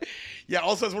 Yeah.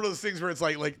 Also, it's one of those things where it's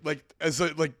like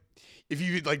if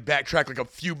you like backtrack like a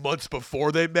few months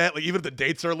before they met, like even if the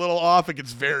dates are a little off, it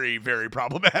gets very, very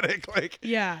problematic. Like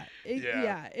Yeah.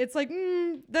 It's like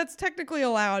that's technically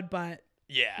allowed, but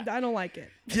yeah, I don't like it.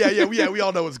 yeah. We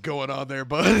all know what's going on there,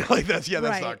 but like that's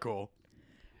Right. not cool.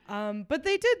 But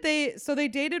they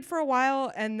dated for a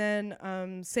while, and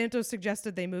then Santos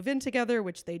suggested they move in together,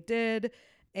 which they did.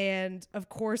 And of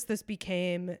course, this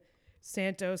became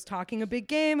Santos talking a big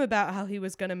game about how he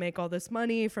was going to make all this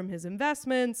money from his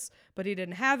investments, but he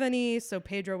didn't have any. So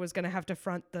Pedro was going to have to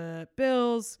front the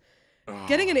bills.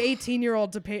 Getting an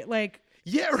 18-year-old to pay, like,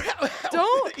 Yeah,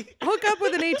 don't hook up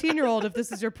with an 18-year-old if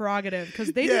this is your prerogative,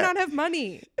 because they do not have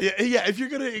money. Yeah. If you're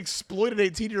gonna exploit an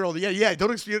 18-year-old,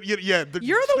 don't exploit. You're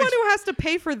the one who has to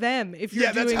pay for them if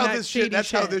you're doing that shady shit. That's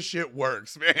how this shit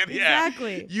works, man.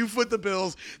 Exactly. Yeah. You foot the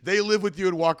bills. They live with you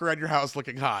and walk around your house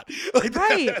looking hot. Like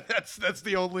right. That's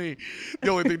the only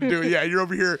thing to do. Yeah. You're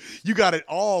over here. You got it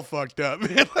all fucked up,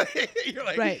 man. You're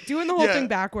like, right. Doing the whole thing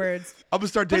backwards. I'm gonna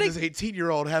start dating this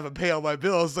 18-year-old, have him pay all my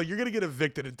bills. Like you're gonna get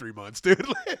evicted in 3 months, dude.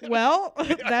 Well,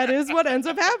 that is what ends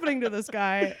up happening to this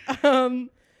guy.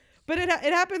 But it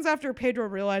happens after Pedro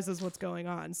realizes what's going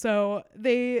on. So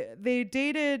they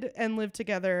dated and lived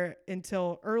together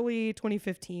until early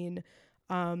 2015,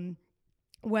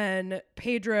 when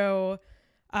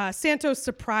Santos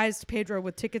surprised Pedro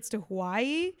with tickets to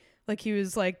Hawaii. Like he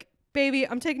was like, "Baby,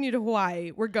 I'm taking you to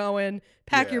Hawaii. We're going.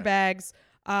 Pack your bags."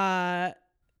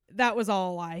 That was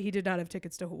all a lie. He did not have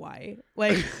tickets to Hawaii.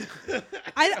 Like,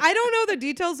 I don't know the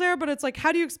details there, but it's like,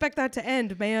 how do you expect that to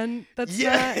end, man? That's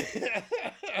not.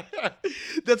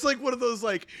 That's like one of those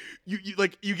like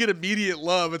you get immediate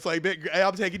love. It's like, hey,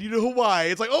 I'm taking you to Hawaii.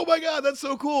 It's like, oh my god, that's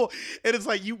so cool. And it's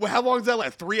like, how long is that?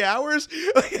 Like 3 hours?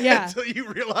 Yeah. Until you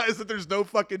realize that there's no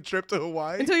fucking trip to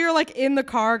Hawaii. Until you're like in the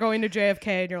car going to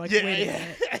JFK and you're like, wait a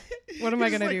minute. What am I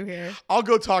gonna do here? I'll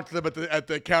go talk to them at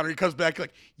the counter. He comes back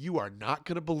like, you are not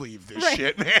gonna believe this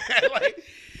shit, man. Like,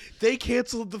 they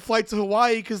canceled the flight to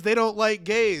Hawaii because they don't like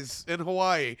gays in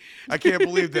Hawaii. I can't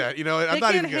believe that. You know, I'm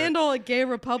not even handle a gay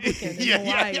Republican in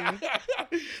Hawaii. Yeah.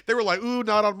 They were like, ooh,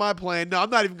 not on my plane. No, I'm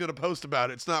not even gonna post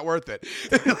about it. It's not worth it.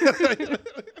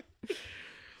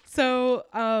 So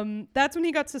that's when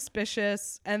he got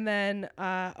suspicious. And then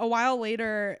a while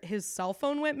later, his cell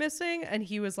phone went missing. And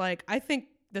he was like, I think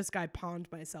this guy pawned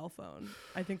my cell phone.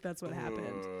 I think that's what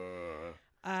happened.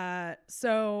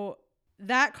 So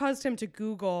that caused him to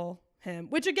Google him,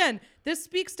 which again, this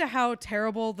speaks to how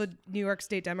terrible the New York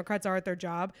State Democrats are at their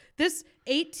job. This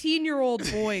 18-year-old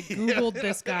boy Googled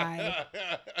this guy,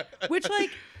 which like,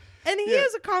 and he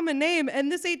has a common name,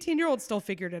 and this 18-year-old still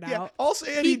figured it out. Also,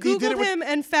 and he Googled him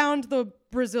and found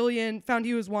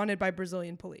he was wanted by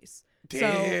Brazilian police. Damn. So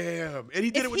and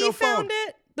he did it with no phone. If he found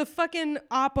it, the fucking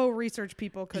Oppo research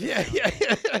people could have. Yeah.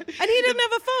 And he didn't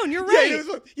have a phone. You're right.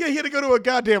 Yeah, he had to go to a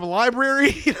goddamn library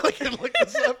and look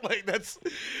this up. Like that's,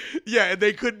 and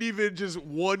they couldn't even just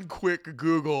one quick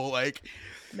Google. Like,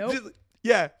 nope.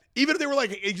 Even if they were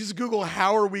like, hey, just Google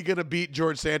how are we gonna beat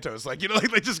George Santos? Like,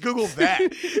 like just Google that,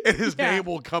 and his name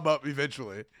will come up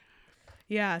eventually.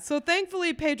 Yeah. So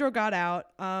thankfully, Pedro got out.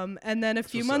 And then a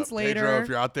few months later, Pedro, if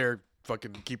you're out there,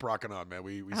 fucking keep rocking on, man.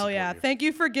 We hell yeah. you. Thank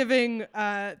you for giving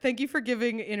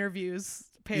interviews,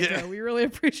 Pedro. Yeah. We really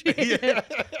appreciate it.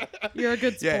 You're a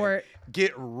good sport.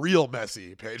 Get real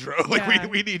messy, Pedro. Like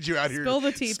we need you out here. Spill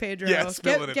the tea, Pedro. Yeah,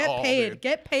 spill it all, paid. Dude.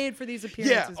 Get paid for these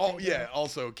appearances. Yeah.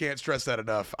 Also, can't stress that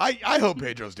enough. I hope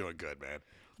Pedro's doing good, man.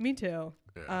 Me too.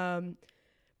 Yeah.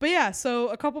 But yeah, so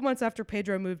a couple months after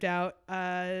Pedro moved out,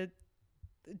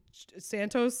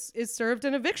 Santos is served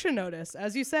an eviction notice,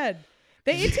 as you said.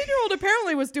 The 18-year-old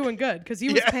apparently was doing good because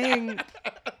he was paying.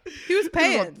 He was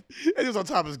paying. He was on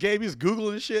top of his game. He was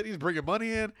Googling shit. He's bringing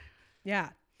money in. Yeah.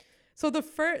 So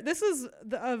this is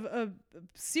a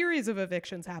series of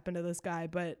evictions happened to this guy,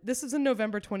 but this is in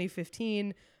November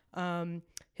 2015.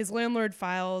 His landlord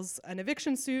files an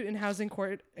eviction suit in housing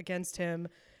court against him.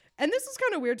 And this is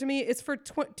kind of weird to me. It's for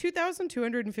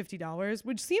 $2,250,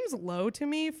 which seems low to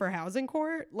me for housing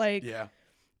court. Like,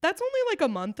 that's only like a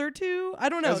month or two. I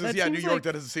don't know. New York,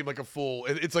 that doesn't seem like a full.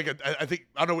 It's like I think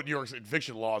I don't know what New York's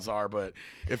eviction laws are, but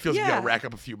it feels like you gotta rack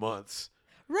up a few months.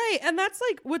 Right, and that's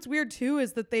like what's weird too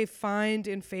is that they find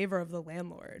in favor of the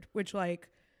landlord, which like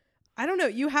I don't know.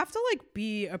 You have to like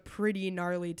be a pretty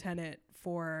gnarly tenant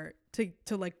to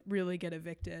like really get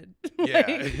evicted. Yeah,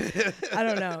 I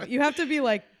don't know. You have to be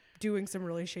like doing some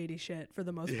really shady shit for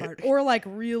the most part, or like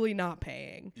really not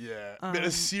paying. Yeah,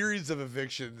 a series of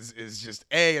evictions is just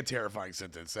a terrifying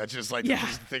sentence. That's just like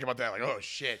just think about that, like, oh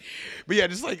shit. But yeah,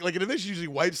 just like an eviction usually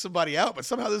wipes somebody out, but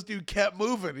somehow this dude kept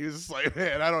moving. He was just like,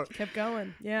 man, I don't. Kept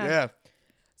going. Yeah. Yeah.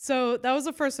 So that was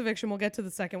the first eviction. We'll get to the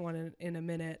second one in a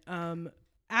minute.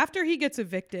 After he gets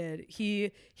evicted,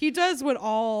 he does what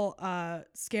all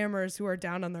scammers who are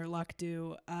down on their luck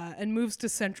do, and moves to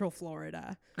Central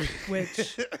Florida,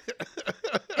 which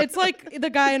it's like the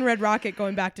guy in Red Rocket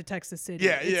going back to Texas City.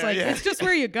 It's just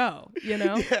where you go, you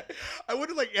know? Yeah. I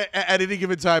wonder, like, at any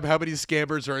given time, how many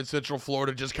scammers are in Central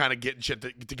Florida just kind of getting shit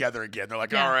together again. They're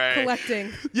like, all right.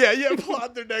 Collecting. Yeah,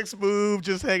 plotting their next move,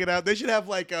 just hanging out. They should have,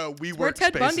 like, WeWork where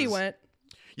Ted spaces. Bundy went.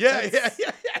 Yeah.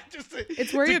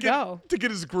 It's where you go. To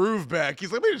get his groove back.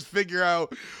 He's like, let me just figure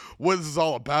out what this is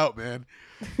all about, man.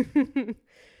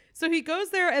 So he goes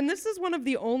there, and this is one of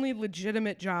the only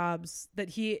legitimate jobs that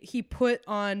he put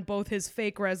on both his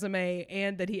fake resume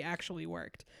and that he actually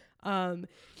worked.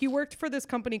 He worked for this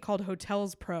company called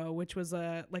Hotels Pro, which was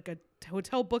a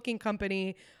hotel booking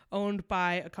company owned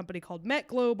by a company called Met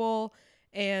Global,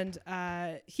 and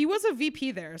he was a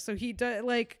VP there. So he did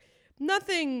like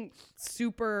nothing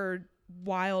super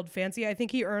wild fancy. I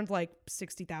think he earned like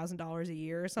 $60,000 a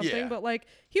year or something, but like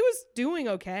he was doing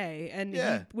okay, and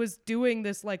he was doing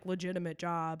this like legitimate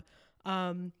job.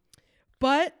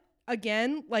 But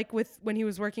again, like when he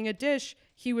was working at Dish,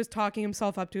 he was talking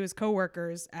himself up to his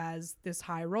coworkers as this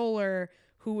high roller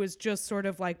who was just sort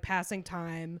of like passing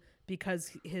time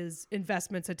because his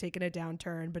investments had taken a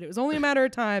downturn, but it was only a matter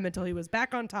of time until he was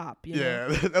back on top. You know?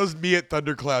 That was me at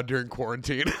Thundercloud during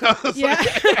quarantine.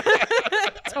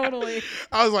 Totally.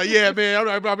 I was like, yeah, man,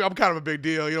 I'm kind of a big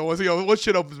deal. Once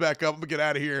shit opens back up, I'm gonna get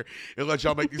out of here and let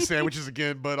y'all make these sandwiches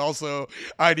again. But also,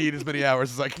 I need as many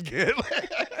hours as I can get.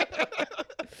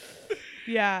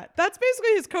 Yeah, that's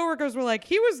basically his coworkers were like,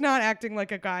 he was not acting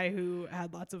like a guy who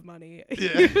had lots of money.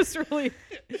 Yeah. He was really.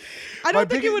 I don't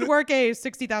think he would work a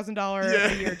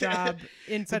 $60,000 a year job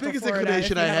in Central Florida if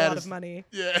he had a lot of money.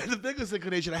 Yeah, the biggest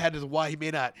inclination I had is why he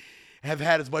may not have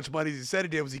had as much money as he said he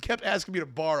did was he kept asking me to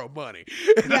borrow money.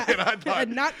 And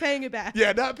not paying it back.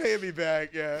 Yeah, not paying me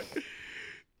back. Yeah.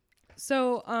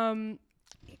 So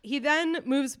he then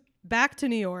moves back to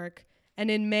New York, and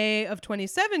in May of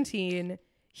 2017.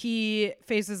 He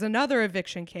faces another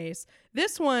eviction case.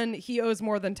 This one, he owes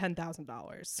more than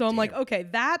 $10,000. So I'm like, okay,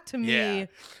 that to me,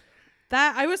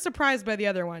 that I was surprised by the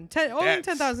other one. Owing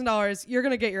 $10,000, you're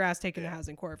going to get your ass taken to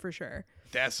housing court for sure.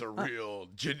 That's a real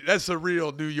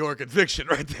New York eviction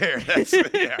right there.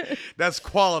 That's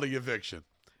quality eviction.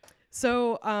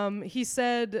 So he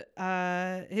said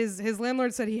his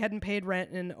landlord said he hadn't paid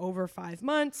rent in over 5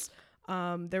 months.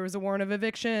 There was a warrant of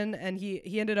eviction, and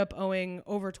he ended up owing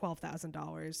over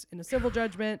 $12,000 in a civil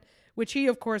judgment, which he,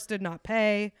 of course, did not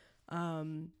pay.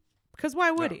 Because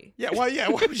why would he? Yeah, why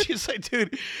would you say,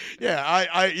 dude?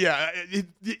 Yeah,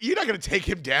 you're not gonna take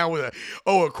him down with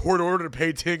a court order to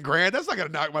pay $10,000. That's not gonna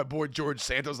knock my boy George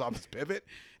Santos off his pivot.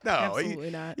 No,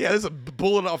 absolutely not. Yeah, there's a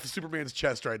bullet off of Superman's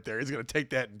chest right there. He's gonna take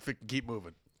that and keep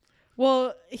moving.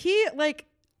 Well, he like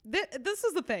this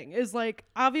is the thing is like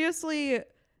obviously.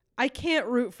 I can't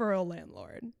root for a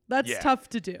landlord. That's tough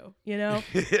to do, you know?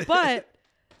 But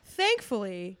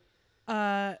thankfully,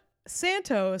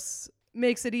 Santos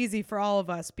makes it easy for all of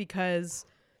us because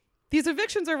these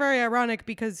evictions are very ironic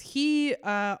because he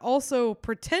also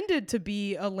pretended to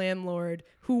be a landlord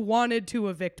who wanted to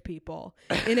evict people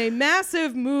in a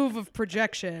massive move of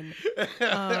projection.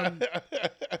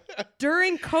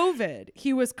 During COVID,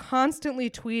 he was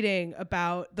constantly tweeting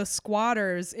about the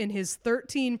squatters in his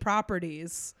 13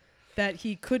 properties that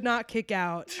he could not kick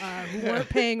out, who weren't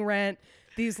paying rent.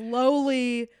 These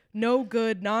lowly, no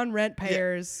good, non-rent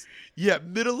payers. Yeah,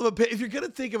 if you're going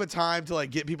to think of a time to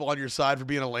like get people on your side for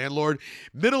being a landlord,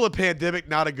 middle of pandemic,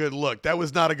 not a good look. That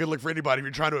was not a good look for anybody if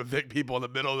you're trying to evict people in the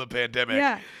middle of the pandemic.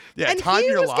 Yeah. Yeah, and time he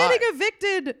your was life. getting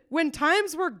evicted when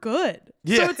times were good.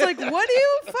 Yeah. So it's like, what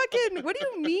do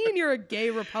you mean you're a gay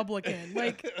Republican?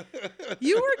 Like,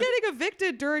 you were getting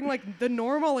evicted during like the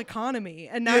normal economy.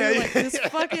 And now you're like, this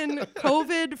fucking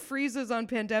COVID freezes on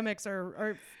pandemics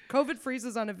or COVID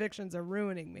freezes on evictions are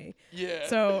ruining me. Yeah.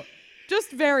 So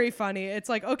just very funny. It's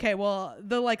like, okay, well,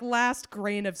 the like last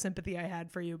grain of sympathy I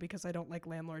had for you because I don't like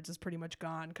landlords is pretty much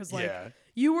gone. Because like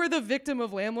you were the victim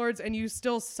of landlords and you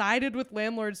still sided with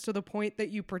landlords to the point that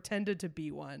you pretended to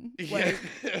be one. Like,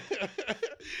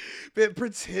 man,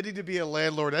 pretending to be a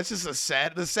landlord, that's just the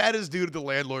saddest dude at the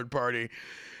landlord party.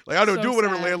 Like, I don't know, do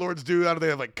whatever landlords do. I don't know, they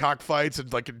have like cockfights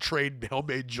and like can trade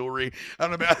homemade jewelry. I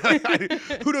don't know,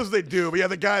 who knows what they do. But yeah,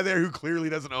 the guy there who clearly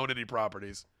doesn't own any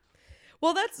properties.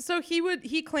 Well, that's so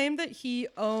he claimed that he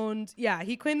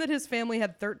claimed that his family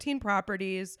had 13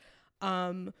 properties.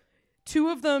 Two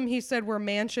of them he said were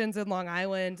mansions in Long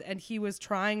Island, and he was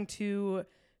trying to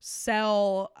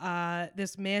sell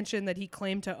this mansion that he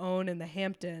claimed to own in the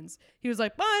Hamptons. He was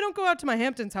like, well, I don't go out to my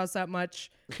Hamptons house that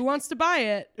much. Who wants to buy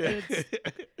it?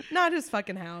 It's not his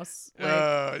fucking house.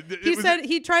 He said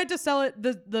he tried to sell it,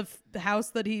 the house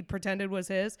that he pretended was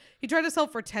his. He tried to sell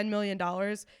it for $10 million.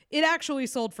 It actually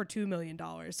sold for $2 million.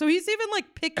 So he's even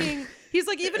like picking, he's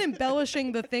like even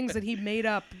embellishing the things that he made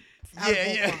up.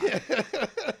 Yeah.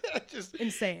 Just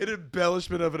insane. An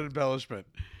embellishment of an embellishment.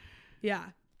 Yeah.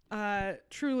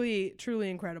 Truly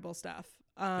incredible stuff.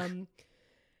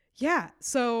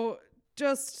 So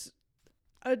just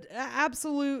an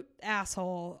absolute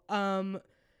asshole.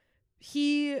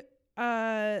 He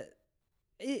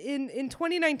in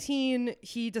 2019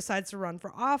 he decides to run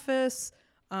for office.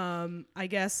 I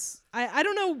guess I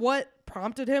don't know what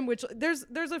prompted him, which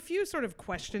there's a few sort of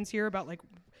questions here about like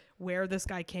where this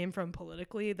guy came from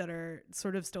politically that are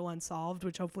sort of still unsolved,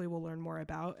 which hopefully we'll learn more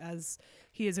about as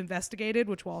he is investigated,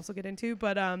 which we'll also get into.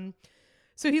 But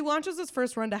so he launches his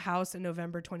first run to House in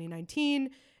November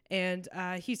 2019, and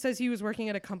he says he was working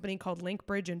at a company called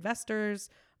Linkbridge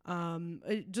Investors,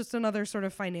 just another sort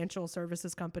of financial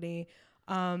services company.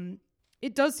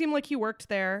 It does seem like he worked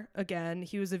there. Again,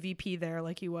 he was a VP there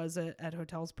like he was at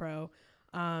Hotels Pro.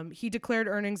 He declared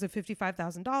earnings of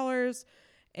 $55,000.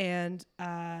 And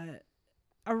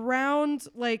around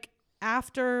like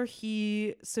after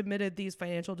he submitted these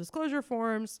financial disclosure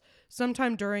forms,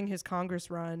 sometime during his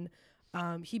Congress run,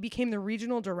 he became the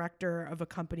regional director of a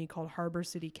company called Harbor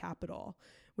City Capital,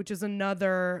 which is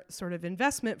another sort of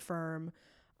investment firm.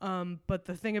 But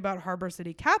the thing about Harbor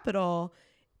City Capital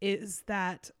is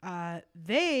that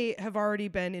they have already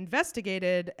been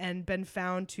investigated and been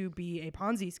found to be a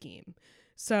Ponzi scheme.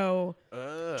 So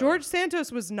George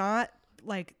Santos was not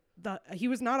he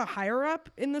was not a higher up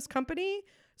in this company,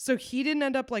 so he didn't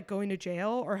end up like going to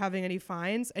jail or having any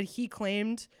fines. And he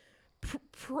claimed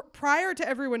prior to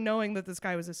everyone knowing that this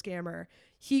guy was a scammer,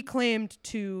 he claimed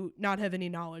to not have any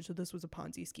knowledge that this was a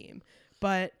Ponzi scheme.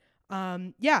 But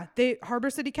Harbor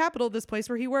City Capital, this place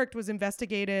where he worked, was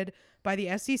investigated by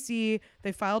the SEC.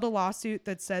 They filed a lawsuit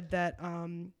that said that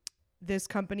this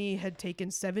company had taken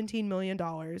 $17 million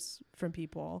from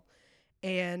people,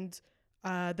 and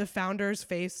the founders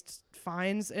faced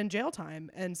fines and jail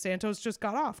time, and Santos just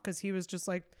got off because he was just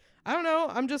like, I don't know,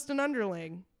 I'm just an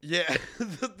underling. Yeah.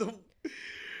 There's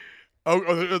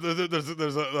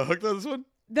a hook to this one?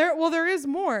 There is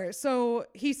more. So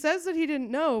he says that he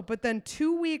didn't know, but then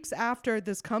 2 weeks after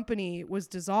this company was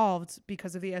dissolved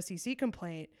because of the SEC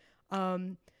complaint, a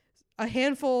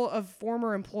handful of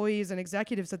former employees and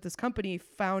executives at this company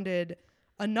founded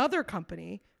another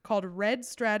company called Red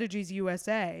Strategies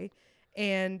USA,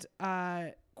 and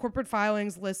corporate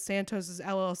filings list Santos's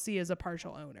LLC as a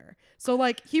partial owner. So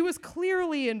like he was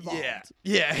clearly involved.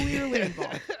 Yeah. Clearly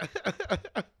involved.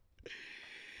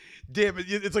 Damn it!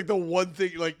 It's like the one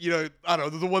thing, like, you know, I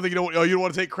don't know, the one thing you don't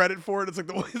want to take credit for it. It's like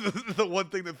the one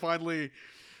thing that finally,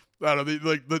 I don't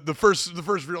know, the first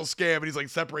real scam, and he's like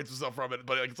separates himself from it.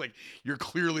 But like, it's like you're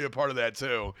clearly a part of that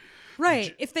too,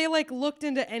 right? If they like looked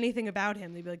into anything about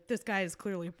him, they'd be like, this guy is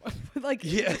clearly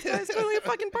this guy's clearly a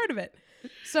fucking part of it.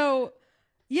 So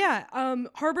yeah,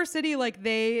 Harbor City, like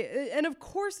and of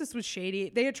course this was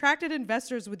shady. They attracted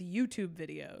investors with YouTube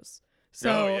videos.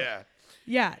 So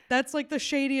yeah, that's like the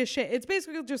shadiest shit. It's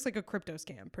basically just like a crypto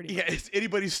scam, pretty much. Yeah, it's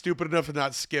anybody stupid enough to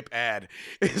not skip ad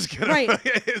is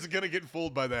gonna get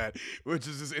fooled by that. Which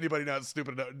is just anybody not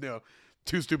stupid enough,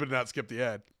 too stupid to not skip the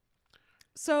ad.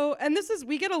 So, and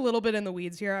we get a little bit in the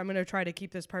weeds here. I'm gonna try to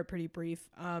keep this part pretty brief.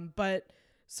 But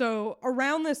so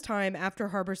around this time, after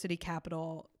Harbor City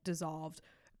Capital dissolved,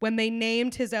 when they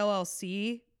named his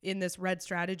LLC in this Red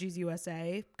Strategies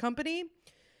USA company,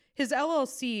 his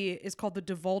LLC is called the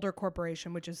DeVolder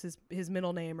Corporation, which is his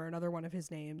middle name or another one of his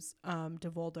names,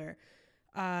 DeVolder.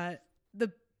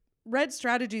 The Red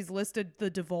Strategies listed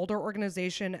the DeVolder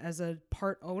organization as a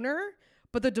part owner,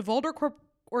 but the DeVolder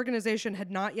organization had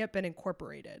not yet been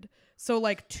incorporated. So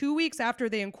like 2 weeks after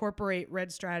they incorporate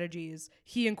Red Strategies,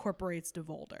 he incorporates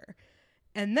DeVolder.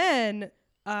 And then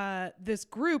this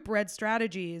group, Red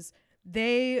Strategies,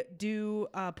 they do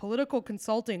political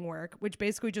consulting work, which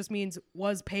basically just means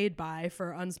was paid by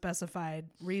for unspecified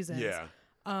reasons. Yeah.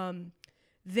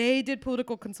 They did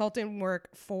political consulting work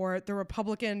for the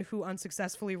Republican who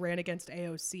unsuccessfully ran against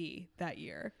AOC that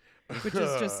year, which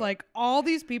is just like all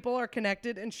these people are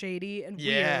connected and shady and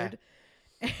weird.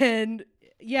 And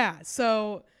yeah,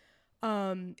 so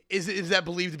is that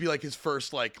believed to be like his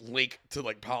first like link to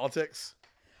like politics?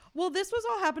 Well, this was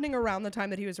all happening around the time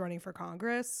that he was running for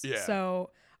Congress. Yeah. So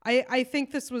I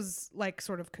think this was like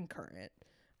sort of concurrent.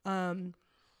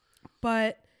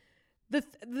 But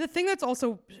the thing that's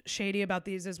also shady about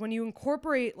these is when you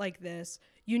incorporate like this,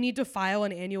 you need to file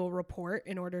an annual report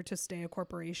in order to stay a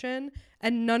corporation.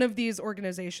 And none of these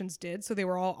organizations did. So they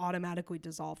were all automatically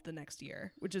dissolved the next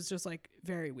year, which is just like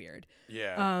very weird.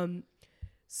 Yeah.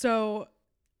 So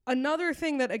another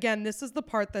thing that, again, this is the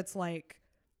part that's like,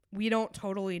 we don't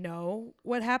totally know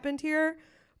what happened here,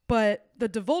 but the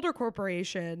DeVolder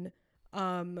Corporation,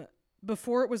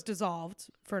 before it was dissolved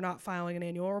for not filing an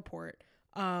annual report,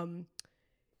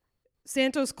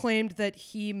 Santos claimed that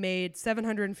he made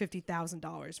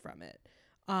 $750,000 from it.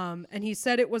 And he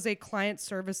said it was a client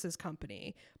services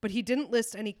company, but he didn't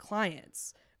list any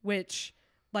clients, which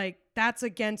like that's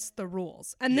against the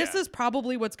rules. And this is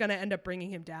probably what's going to end up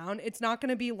bringing him down. It's not going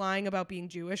to be lying about being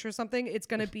Jewish or something. It's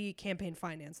going to be campaign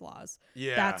finance laws.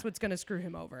 Yeah. That's what's going to screw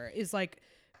him over, is like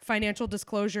financial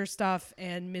disclosure stuff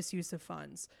and misuse of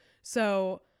funds.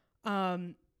 So,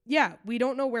 we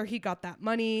don't know where he got that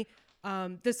money.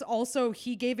 This also,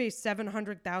 he gave a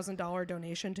 $700,000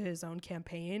 donation to his own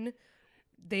campaign.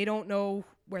 They don't know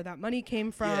where that money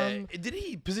came from. Yeah. Did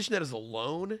he position that as a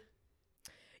loan?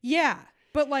 Yeah,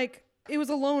 but like it was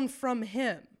a loan from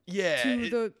him.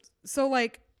 Yeah. So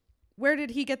like, where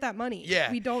did he get that money? Yeah.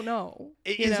 We don't know.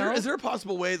 Is there a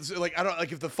possible way, like, I don't,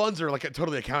 like, if the funds are like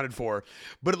totally accounted for,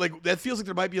 but like that feels like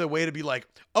there might be a way to be like,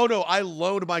 oh no, I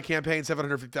loaned my campaign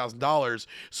 $750,000,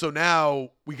 so now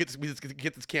we get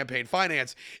this campaign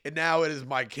finance, and now it is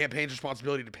my campaign's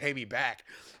responsibility to pay me back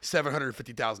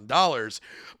 $750,000.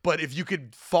 But if you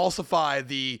could falsify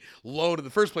the loan in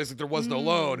the first place, like there was no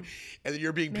loan, and then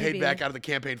you're being paid back out of the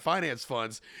campaign finance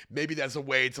funds, maybe that's a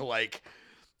way to like,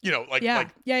 you know, like, yeah,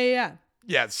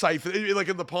 siphon, like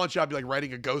in the pawn shop, be like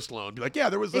writing a ghost loan, be like, yeah,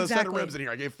 there was a set of rims in here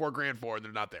I gave $4,000 for, and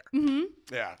they're not there.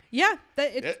 Yeah,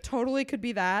 it totally could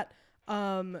be that.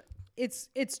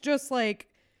 It's just like,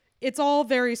 it's all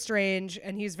very strange,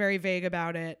 and he's very vague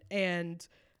about it. And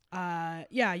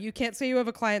you can't say you have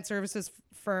a client services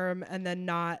firm and then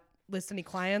not list any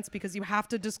clients, because you have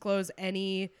to disclose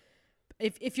any.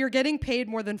 If you're getting paid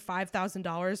more than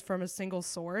 $5,000 from a single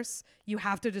source, you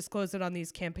have to disclose it on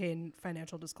these campaign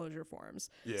financial disclosure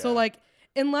forms. Yeah. So like,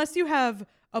 unless you have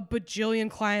a bajillion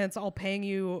clients all paying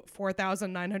you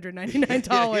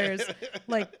 $4,999,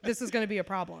 like this is going to be a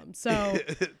problem. So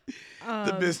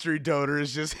the mystery donor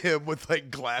is just him with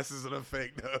like glasses and a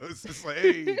fake nose. It's like,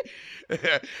 hey,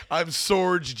 I'm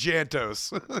Sorge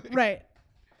Jantos. Right.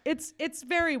 It's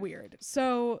very weird.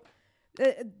 So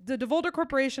the DeVolder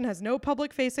Corporation has no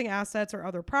public-facing assets or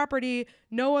other property,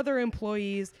 no other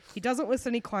employees. He doesn't list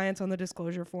any clients on the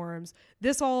disclosure forms.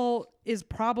 This all is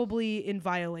probably in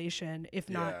violation, if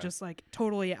not just like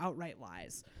totally outright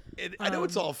lies. I know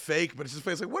it's all fake, but it's just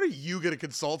like, what are you going to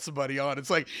consult somebody on? It's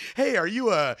like, hey, are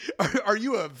you a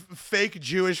fake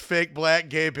Jewish, fake black,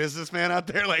 gay businessman out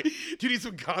there? Like, do you need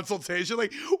some consultation?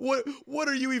 Like, what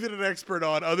are you even an expert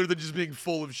on other than just being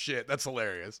full of shit? That's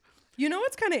hilarious. You know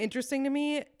what's kind of interesting to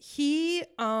me? He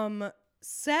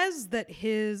says that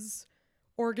his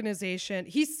organization,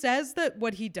 he says that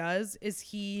what he does is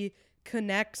he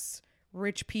connects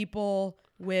rich people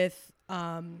with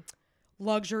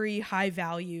luxury, high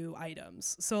value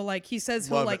items. So like he says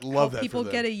he'll like help people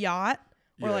get a yacht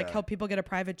or like help people get a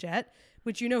private jet,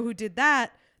 which you know who did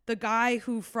that? The guy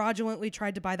who fraudulently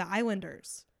tried to buy the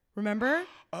Islanders. Remember?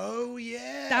 Oh,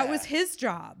 yeah. That was his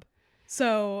job.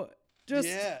 So just...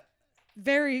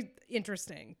 very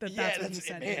interesting that's what he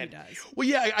said he does. Well,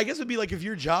 yeah, I guess it'd be like if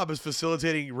your job is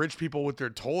facilitating rich people with their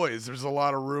toys, there's a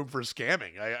lot of room for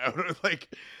scamming. I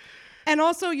like, and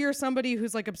also you're somebody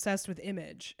who's like obsessed with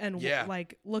image and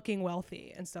like looking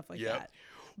wealthy and stuff like that.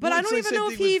 But I don't even know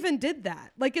if he even did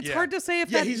that. Like, it's hard to say if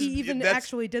he even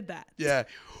actually did that. Yeah.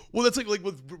 Well, that's like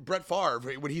with Brett Favre,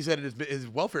 when he said in his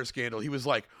welfare scandal, he was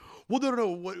like, well,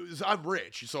 no, I'm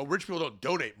rich. So rich people don't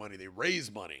donate money. They raise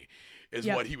money. Is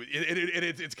what he would, and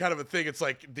it's kind of a thing. It's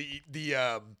like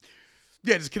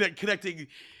just connecting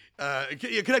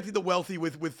the wealthy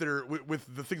with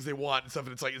the things they want and stuff.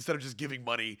 And it's like, instead of just giving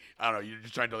money, I don't know, you're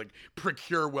just trying to like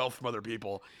procure wealth from other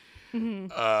people.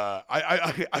 Mm-hmm.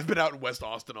 I've been out in West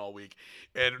Austin all week,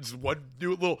 and just one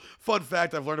new little fun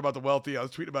fact I've learned about the wealthy. I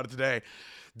was tweeting about it today.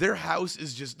 Their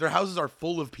houses are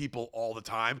full of people all the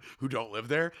time who don't live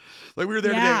there. Like, we were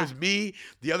there today. It was me,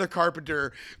 the other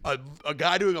carpenter, a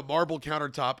guy doing a marble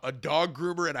countertop, a dog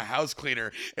groomer, and a house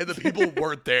cleaner, and the people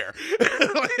weren't there.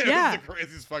 It was the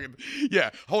craziest fucking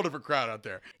whole different crowd out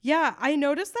there. Yeah, I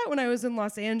noticed that when I was in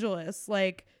Los Angeles,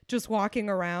 like just walking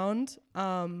around,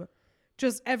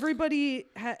 just everybody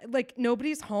like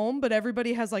nobody's home, but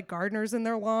everybody has like gardeners in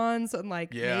their lawns and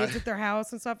like maids at their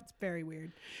house and stuff. It's very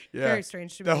weird. Yeah. Very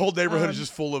strange to me. The whole neighborhood is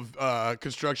just full of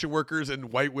construction workers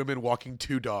and white women walking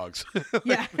 2 dogs.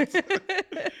 Yeah.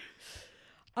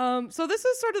 So this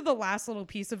is sort of the last little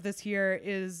piece of this here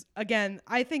is, again,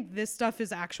 I think this stuff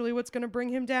is actually what's going to bring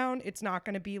him down. It's not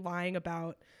going to be lying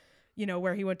about, you know,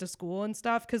 where he went to school and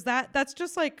stuff. Cause that's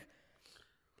just like,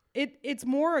 it's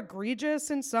more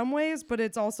egregious in some ways, but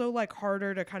it's also like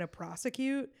harder to kind of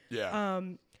prosecute. Yeah.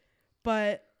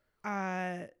 Well,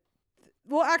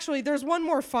 actually, there's one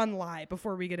more fun lie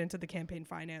before we get into the campaign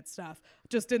finance stuff,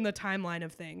 just in the timeline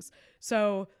of things.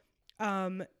 So,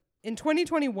 in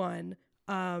 2021,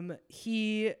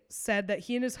 he said that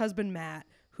he and his husband, Matt,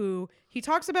 who he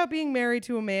talks about being married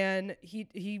to a man,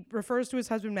 he refers to his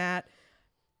husband, Matt.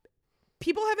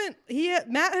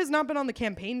 Matt has not been on the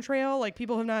campaign trail. Like,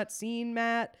 people have not seen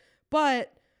Matt,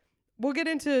 but we'll get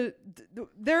into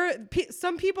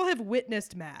some people have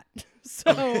witnessed Matt. So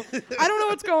I don't know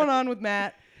what's going on with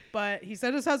Matt, but he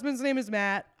said his husband's name is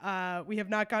Matt. We have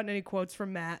not gotten any quotes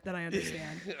from Matt that I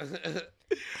understand.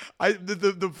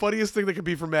 The funniest thing that could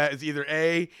be from Matt is either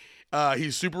A,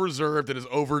 he's super reserved and is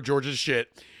over George's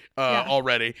shit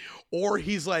already, or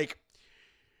he's like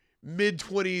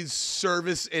mid-20s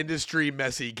service industry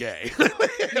messy gay.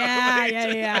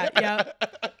 Yeah.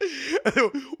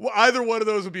 Well, either one of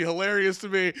those would be hilarious to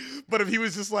me, but if he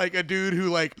was just like a dude who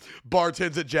like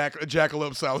bartends at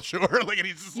Jackalope South Shore, like, and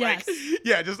he's just like,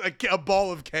 yeah, just a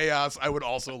ball of chaos, I would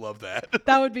also love that.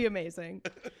 That would be amazing.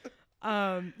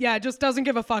 Just doesn't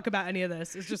give a fuck about any of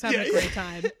this. It's just having a great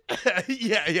time.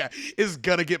 Yeah. Is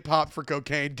gonna get popped for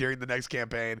cocaine during the next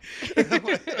campaign.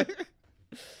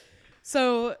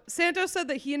 So Santos said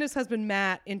that he and his husband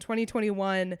Matt in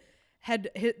 2021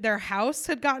 their house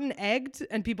had gotten egged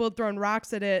and people had thrown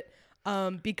rocks at it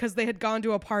because they had gone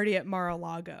to a party at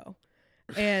Mar-a-Lago,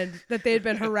 and that they had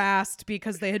been harassed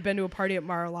because they had been to a party at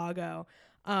Mar-a-Lago.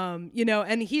 And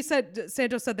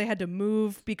Santos said they had to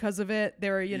move because of it. They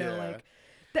were,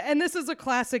 and this is a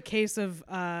classic case of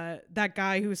that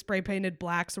guy who spray painted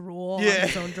Black's Rule on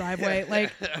his own driveway.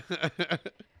 Like,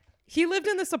 he lived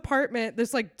in this apartment,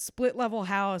 this like split level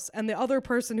house, and the other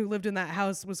person who lived in that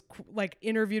house was like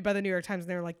interviewed by the New York Times,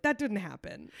 and they were like, that didn't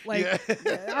happen. Like,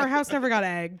 our house never got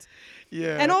egged.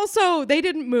 Yeah. And also they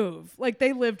didn't move. Like,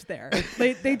 they lived there.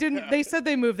 They didn't, they said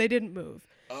they moved. They didn't move.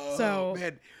 Oh, so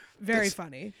man. Very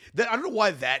funny. I don't know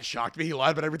why that shocked me. He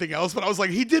lied about everything else, but I was like,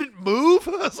 he didn't move?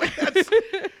 I was like, that's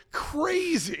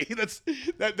crazy.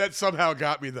 That somehow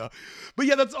got me, though. But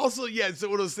yeah, that's also, it's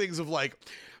one of those things of like,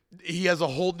 he has a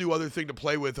whole new other thing to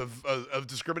play with of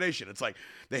discrimination. It's like,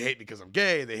 they hate me because I'm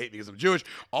gay. They hate me because I'm Jewish.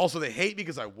 Also, they hate me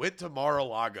because I went to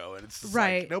Mar-a-Lago. And it's just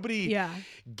like, nobody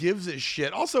gives a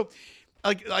shit. Also,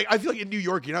 like I feel like in New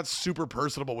York, you're not super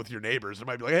personable with your neighbors. It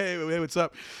might be like, hey, what's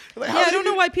up? Like, I don't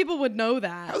know why people would know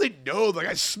that. How do they know? Like,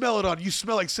 I smell it on you.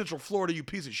 Smell like Central Florida, you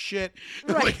piece of shit.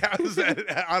 Right. Like, how is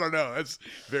that? I don't know. That's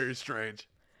very strange.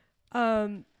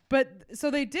 But so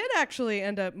they did actually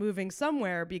end up moving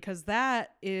somewhere, because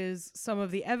that is some of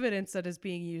the evidence that is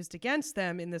being used against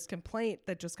them in this complaint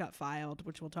that just got filed,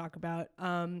 which we'll talk about.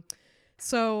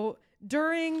 So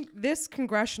during this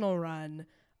congressional run,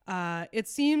 it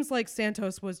seems like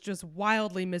Santos was just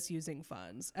wildly misusing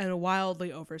funds and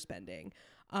wildly overspending.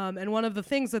 And one of the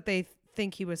things that they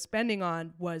think he was spending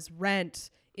on was rent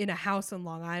in a house in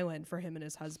Long Island for him and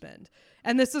his husband.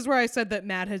 And this is where I said that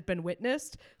Matt has been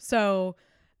witnessed. So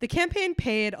the campaign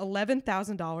paid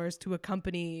 $11,000 to a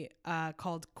company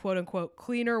called, quote unquote,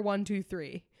 Cleaner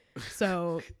 123.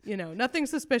 So, nothing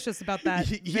suspicious about that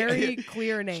very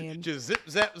clear name. Just zip,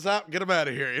 zap, zap, get them out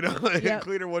of here. Yep.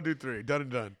 Cleaner 123, done and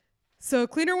done. So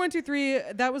Cleaner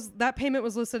 123, that payment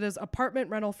was listed as apartment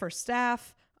rental for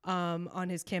staff on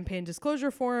his campaign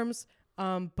disclosure forms.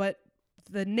 But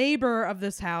the neighbor of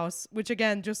this house, which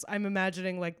again, just I'm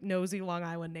imagining like nosy Long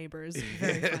Island neighbors,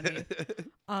 very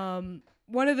funny.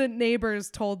 One of the neighbors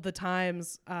told the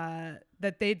Times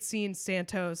that they'd seen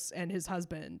Santos and his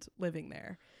husband living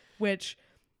there, which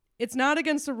it's not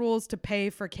against the rules to pay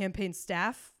for campaign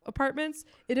staff apartments.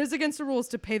 It is against the rules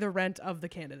to pay the rent of the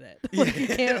candidate. Like, you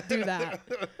can't do that.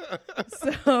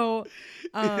 So,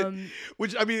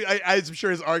 which, I mean, I'm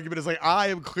sure his argument is like, I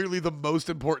am clearly the most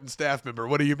important staff member.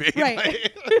 What do you mean?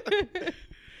 Right.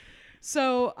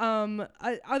 So,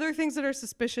 other things that are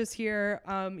suspicious here,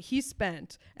 he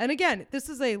spent, and again, this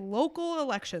is a local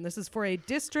election. This is for a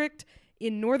district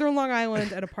in Northern Long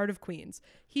Island and a part of Queens.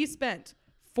 He spent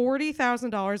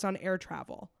 $40,000 on air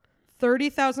travel,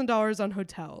 $30,000 on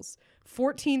hotels,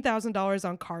 $14,000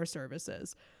 on car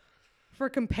services. For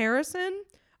comparison,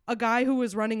 A guy who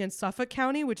was running in Suffolk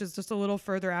County, which is just a little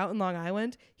further out in Long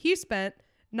Island, he spent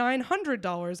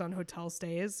 $900 on hotel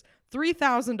stays,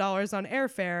 $3,000 on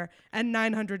airfare, and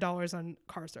 $900 on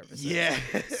car services. Yeah.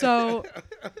 So,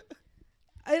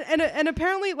 and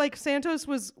apparently, like, Santos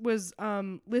was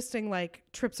listing like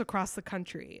trips across the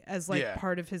country as like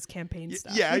part of his campaign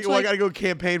stuff. Yeah, which, well, I got to go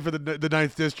campaign for the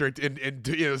 9th district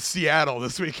in Seattle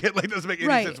this weekend. Like, doesn't make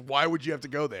any sense. Why would you have to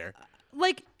go there?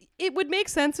 Like, it would make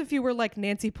sense if you were like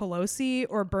Nancy Pelosi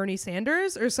or Bernie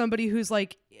Sanders or somebody who's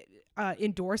like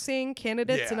endorsing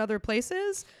candidates in other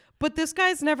places. But this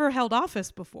guy's never held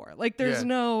office before. Like, there's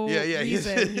no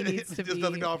reason he needs to be. There's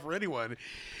nothing to offer anyone.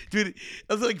 Dude,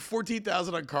 that's like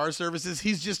 $14,000 on car services.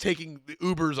 He's just taking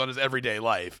Ubers on his everyday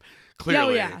life,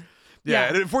 clearly. Yeah,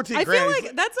 and $14,000. I feel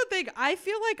like that's the thing. I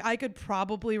feel like I could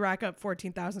probably rack up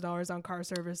 $14,000 on car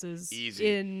services.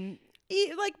 Easy.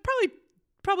 Like,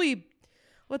 probably,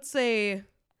 let's say,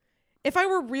 if I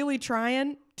were really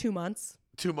trying, 2 months.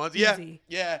 2 months? Easy.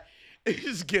 Yeah. You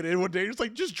just get in one day, just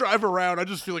like, just drive around. I'm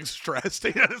just feeling stressed. It's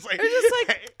like, just like,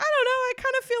 I don't know. I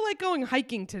kind of feel like going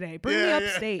hiking today. Bring me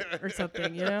upstate or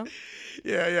something, you know?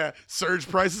 Yeah. Surge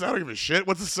prices. I don't give a shit.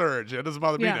 What's a surge? It doesn't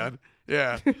bother me none.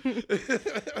 Yeah.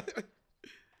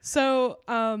 So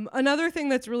another thing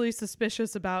that's really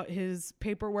suspicious about his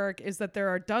paperwork is that there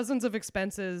are dozens of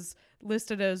expenses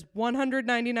listed as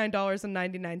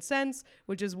 $199.99,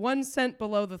 which is 1 cent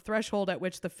below the threshold at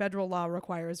which the federal law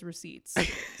requires receipts.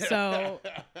 So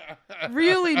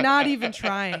really not even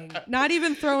trying, not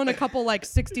even throwing a couple like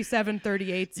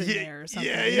 6738s in there or something.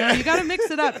 You know, you got to mix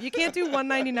it up. You can't do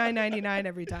 $199.99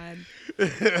 every time.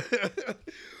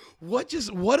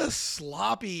 What a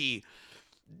sloppy...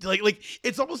 Like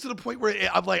it's almost to the point where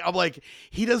I'm like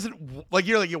he doesn't, like,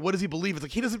 you're like, what does he believe? It's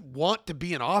like he doesn't want to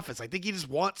be in office. I think he just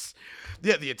wants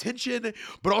the attention,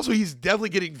 but also he's definitely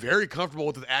getting very comfortable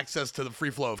with the access to the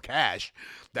free flow of cash.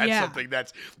 That's something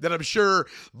that I'm sure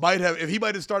might have, if he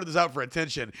might have started this out for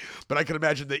attention, but I can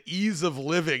imagine the ease of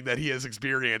living that he has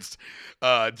experienced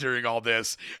during all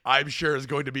this, I'm sure is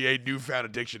going to be a newfound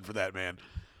addiction for that man.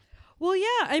 Well, yeah,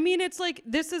 I mean, it's like,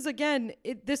 this is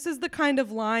the kind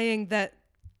of lying that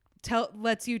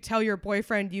lets you tell your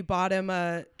boyfriend you bought him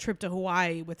a trip to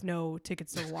Hawaii with no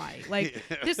tickets to Hawaii. Like,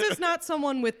 this is not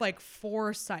someone with like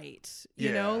foresight,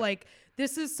 you know, like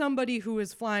this is somebody who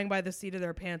is flying by the seat of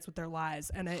their pants with their lies.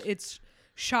 And it's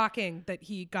shocking that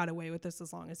he got away with this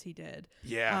as long as he did.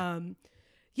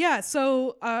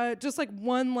 So just like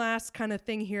one last kind of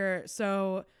thing here.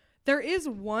 So there is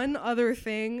one other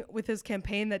thing with his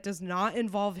campaign that does not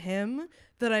involve him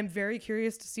that I'm very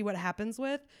curious to see what happens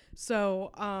with.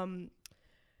 So,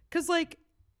 cause like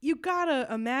you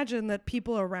gotta imagine that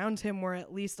people around him were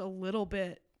at least a little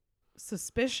bit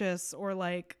suspicious, or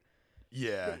like,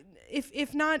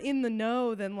 if not in the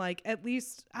know, then like at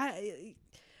least I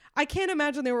can't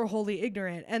imagine they were wholly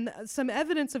ignorant. And some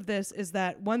evidence of this is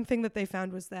that one thing that they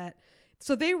found was that,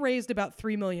 so they raised about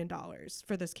 $3 million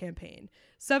for this campaign.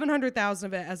 700,000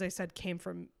 of it, as I said, came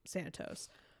from Santos.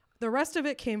 The rest of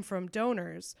it came from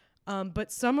donors.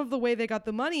 But some of the way they got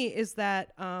the money is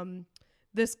that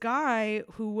this guy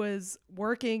who was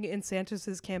working in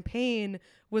Santos's campaign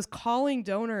was calling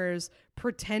donors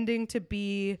pretending to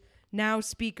be now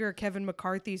Speaker Kevin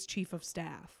McCarthy's chief of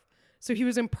staff. So he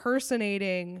was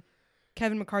impersonating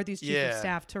Kevin McCarthy's chief of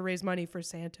staff to raise money for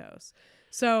Santos.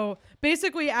 So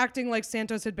basically acting like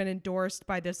Santos had been endorsed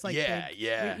by this big,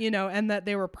 you know, and that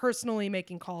they were personally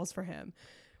making calls for him,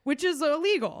 which is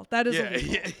illegal. That is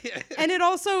illegal. And it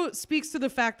also speaks to the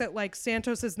fact that like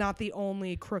Santos is not the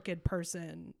only crooked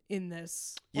person in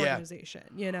this organization,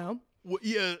 you know? Well,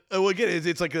 well, again,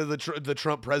 it's like the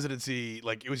Trump presidency.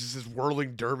 Like, it was just this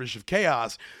whirling dervish of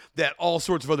chaos that all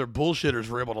sorts of other bullshitters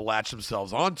were able to latch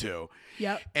themselves onto.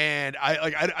 Yep. And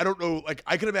I don't know. Like,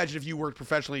 I can imagine if you worked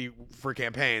professionally for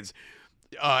campaigns,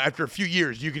 after a few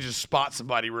years, you could just spot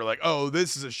somebody where like, oh,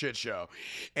 this is a shit show,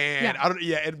 and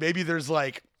and maybe there's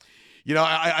like, you know,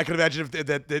 I can imagine if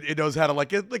that it knows how to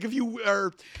like if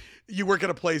you work at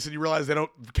a place and you realize they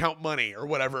don't count money or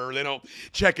whatever, or they don't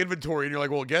check inventory, and you're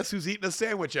like, well, guess who's eating a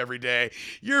sandwich every day?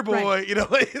 Your boy, you know,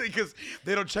 because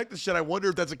they don't check the shit. I wonder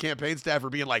if that's a campaign staffer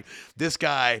being like, this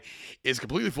guy is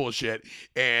completely full of shit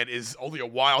and is only a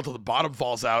while till the bottom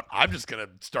falls out. I'm just going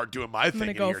to start doing my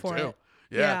thing go here for too.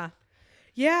 It.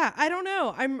 Yeah, I don't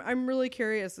know. I'm really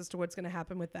curious as to what's going to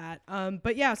happen with that.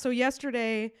 But yeah, so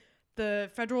yesterday the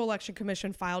Federal Election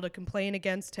Commission filed a complaint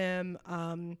against him.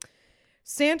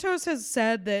 Santos has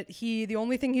said that the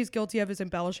only thing he's guilty of is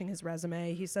embellishing his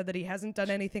resume. He said that he hasn't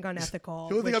done anything unethical.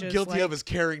 The only thing I'm guilty of is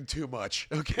caring too much.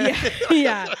 Okay.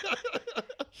 Yeah.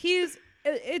 He's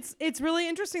It's really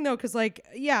interesting though, because like,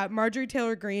 yeah, Marjorie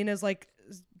Taylor Greene is like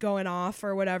going off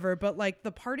or whatever, but like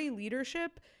the party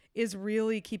leadership is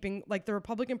really keeping, like, the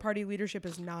Republican Party leadership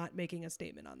is not making a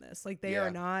statement on this. Like, they are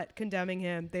not condemning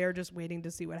him. They are just waiting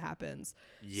to see what happens.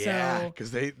 Yeah,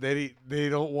 because they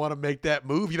don't want to make that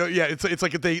move. You know, yeah, it's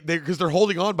like they because they're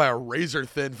holding on by a razor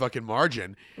thin fucking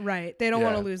margin. Right. They don't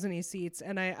want to lose any seats,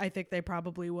 and I think they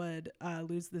probably would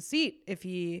lose the seat if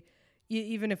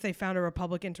even if they found a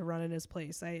Republican to run in his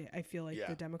place. I feel like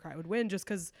the Democrat would win, just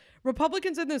because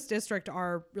Republicans in this district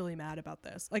are really mad about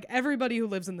this. Like, everybody who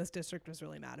lives in this district was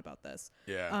really mad about this.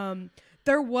 Yeah.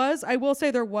 I will say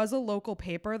there was a local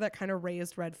paper that kind of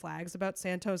raised red flags about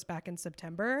Santos back in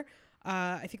September.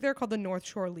 I think they're called the North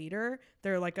Shore Leader.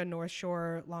 They're like a North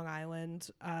Shore, Long Island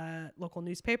local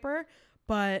newspaper,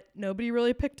 but nobody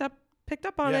really picked up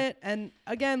on it. And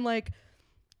again, like,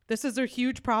 this is a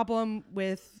huge problem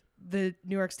with the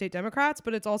New York State Democrats,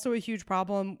 but it's also a huge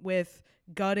problem with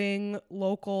gutting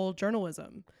local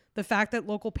journalism. The fact that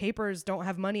local papers don't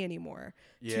have money anymore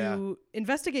to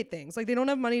investigate things. Like, they don't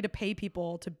have money to pay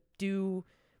people to do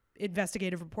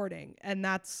investigative reporting. And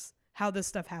that's how this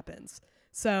stuff happens.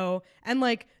 So, and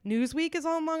like, Newsweek is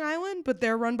on Long Island, but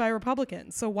they're run by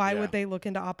Republicans. So why would they look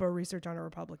into Oppo research on a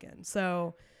Republican?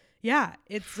 So yeah,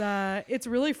 it's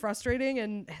really frustrating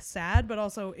and sad, but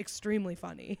also extremely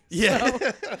funny. Yeah.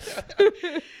 So.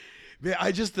 Man,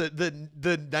 I just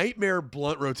the nightmare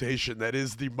blunt rotation that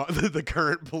is the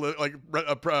current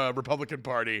Republican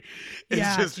Party is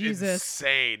just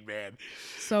insane, man.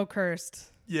 So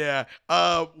cursed. Yeah.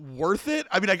 Worth it?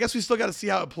 I mean, I guess we still got to see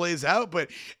how it plays out,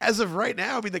 but as of right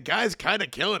now, I mean, the guy's kind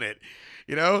of killing it.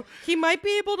 You know, he might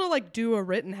be able to like do a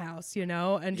Rittenhouse, you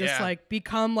know, and just like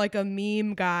become like a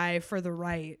meme guy for the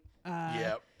right.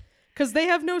 Because they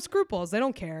have no scruples. They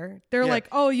don't care. They're like,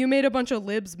 oh, you made a bunch of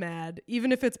libs mad.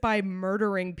 Even if it's by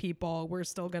murdering people, we're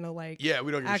still going to like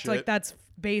we don't act like that's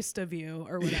based of you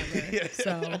or whatever.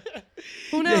 So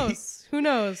who knows? Who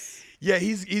knows? Yeah,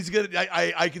 he's good.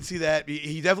 I can see that.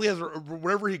 He definitely has,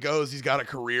 wherever he goes, he's got a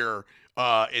career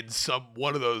in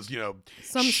one of those, you know,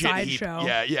 some sideshow.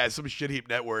 Yeah, some shit heap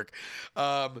network.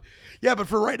 But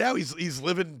for right now, he's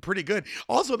living pretty good.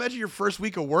 Also, imagine your first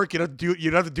week of work, you don't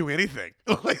have to do anything.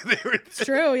 It's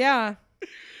true, yeah.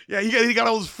 Yeah, he got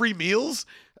all those free meals.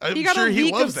 He got a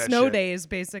week of snow days,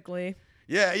 basically.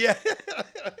 Yeah.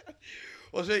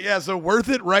 Well, so worth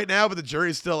it right now, but the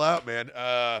jury's still out, man.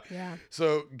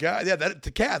 So,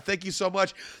 to Kath, thank you so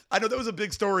much. I know that was a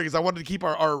big story because I wanted to keep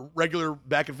our regular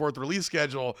back and forth release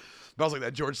schedule. But I was like,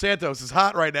 that George Santos is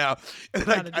hot right now.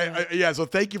 And so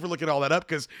thank you for looking all that up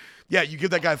because, you give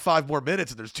that guy 5 more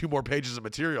minutes and there's 2 more pages of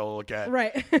material to look at.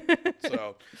 Right.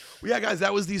 So, guys,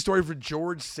 that was the story for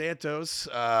George Santos.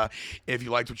 If you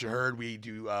liked what you heard, we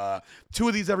do 2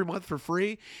 of these every month for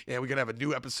free. And we're going to have a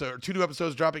new episode, 2 new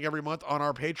episodes dropping every month on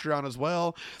our Patreon as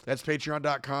well. That's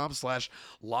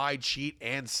patreon.com/lie, cheat,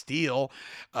 and steal.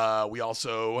 We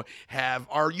also have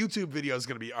our YouTube videos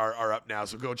going to be are up now.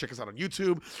 So go check us out on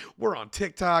YouTube. We're on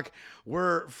TikTok.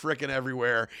 We're freaking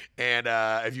everywhere. And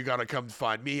if you got to come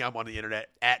find me, I'm on the internet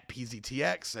at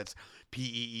PZTX. That's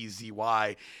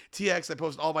PEEZYTX. I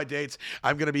post all my dates.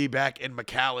 I'm going to be back in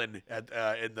McAllen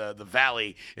in the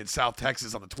Valley in South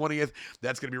Texas on the 20th.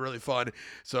 That's going to be really fun.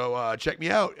 So check me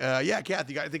out. Kath,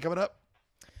 you got anything coming up?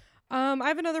 I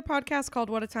have another podcast called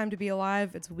What a Time to Be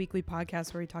Alive. It's a weekly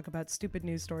podcast where we talk about stupid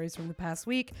news stories from the past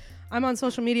week. I'm on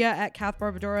social media at Kath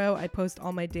Barbadoro. I post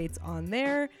all my dates on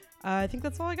there. I think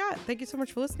that's all I got. Thank you so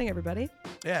much for listening, everybody.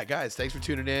 Yeah, guys, thanks for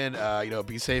tuning in.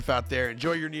 Be safe out there.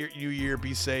 Enjoy your new year.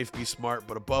 Be safe, be smart,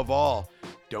 but above all,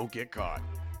 don't get caught.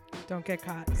 Don't get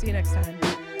caught. See you next time.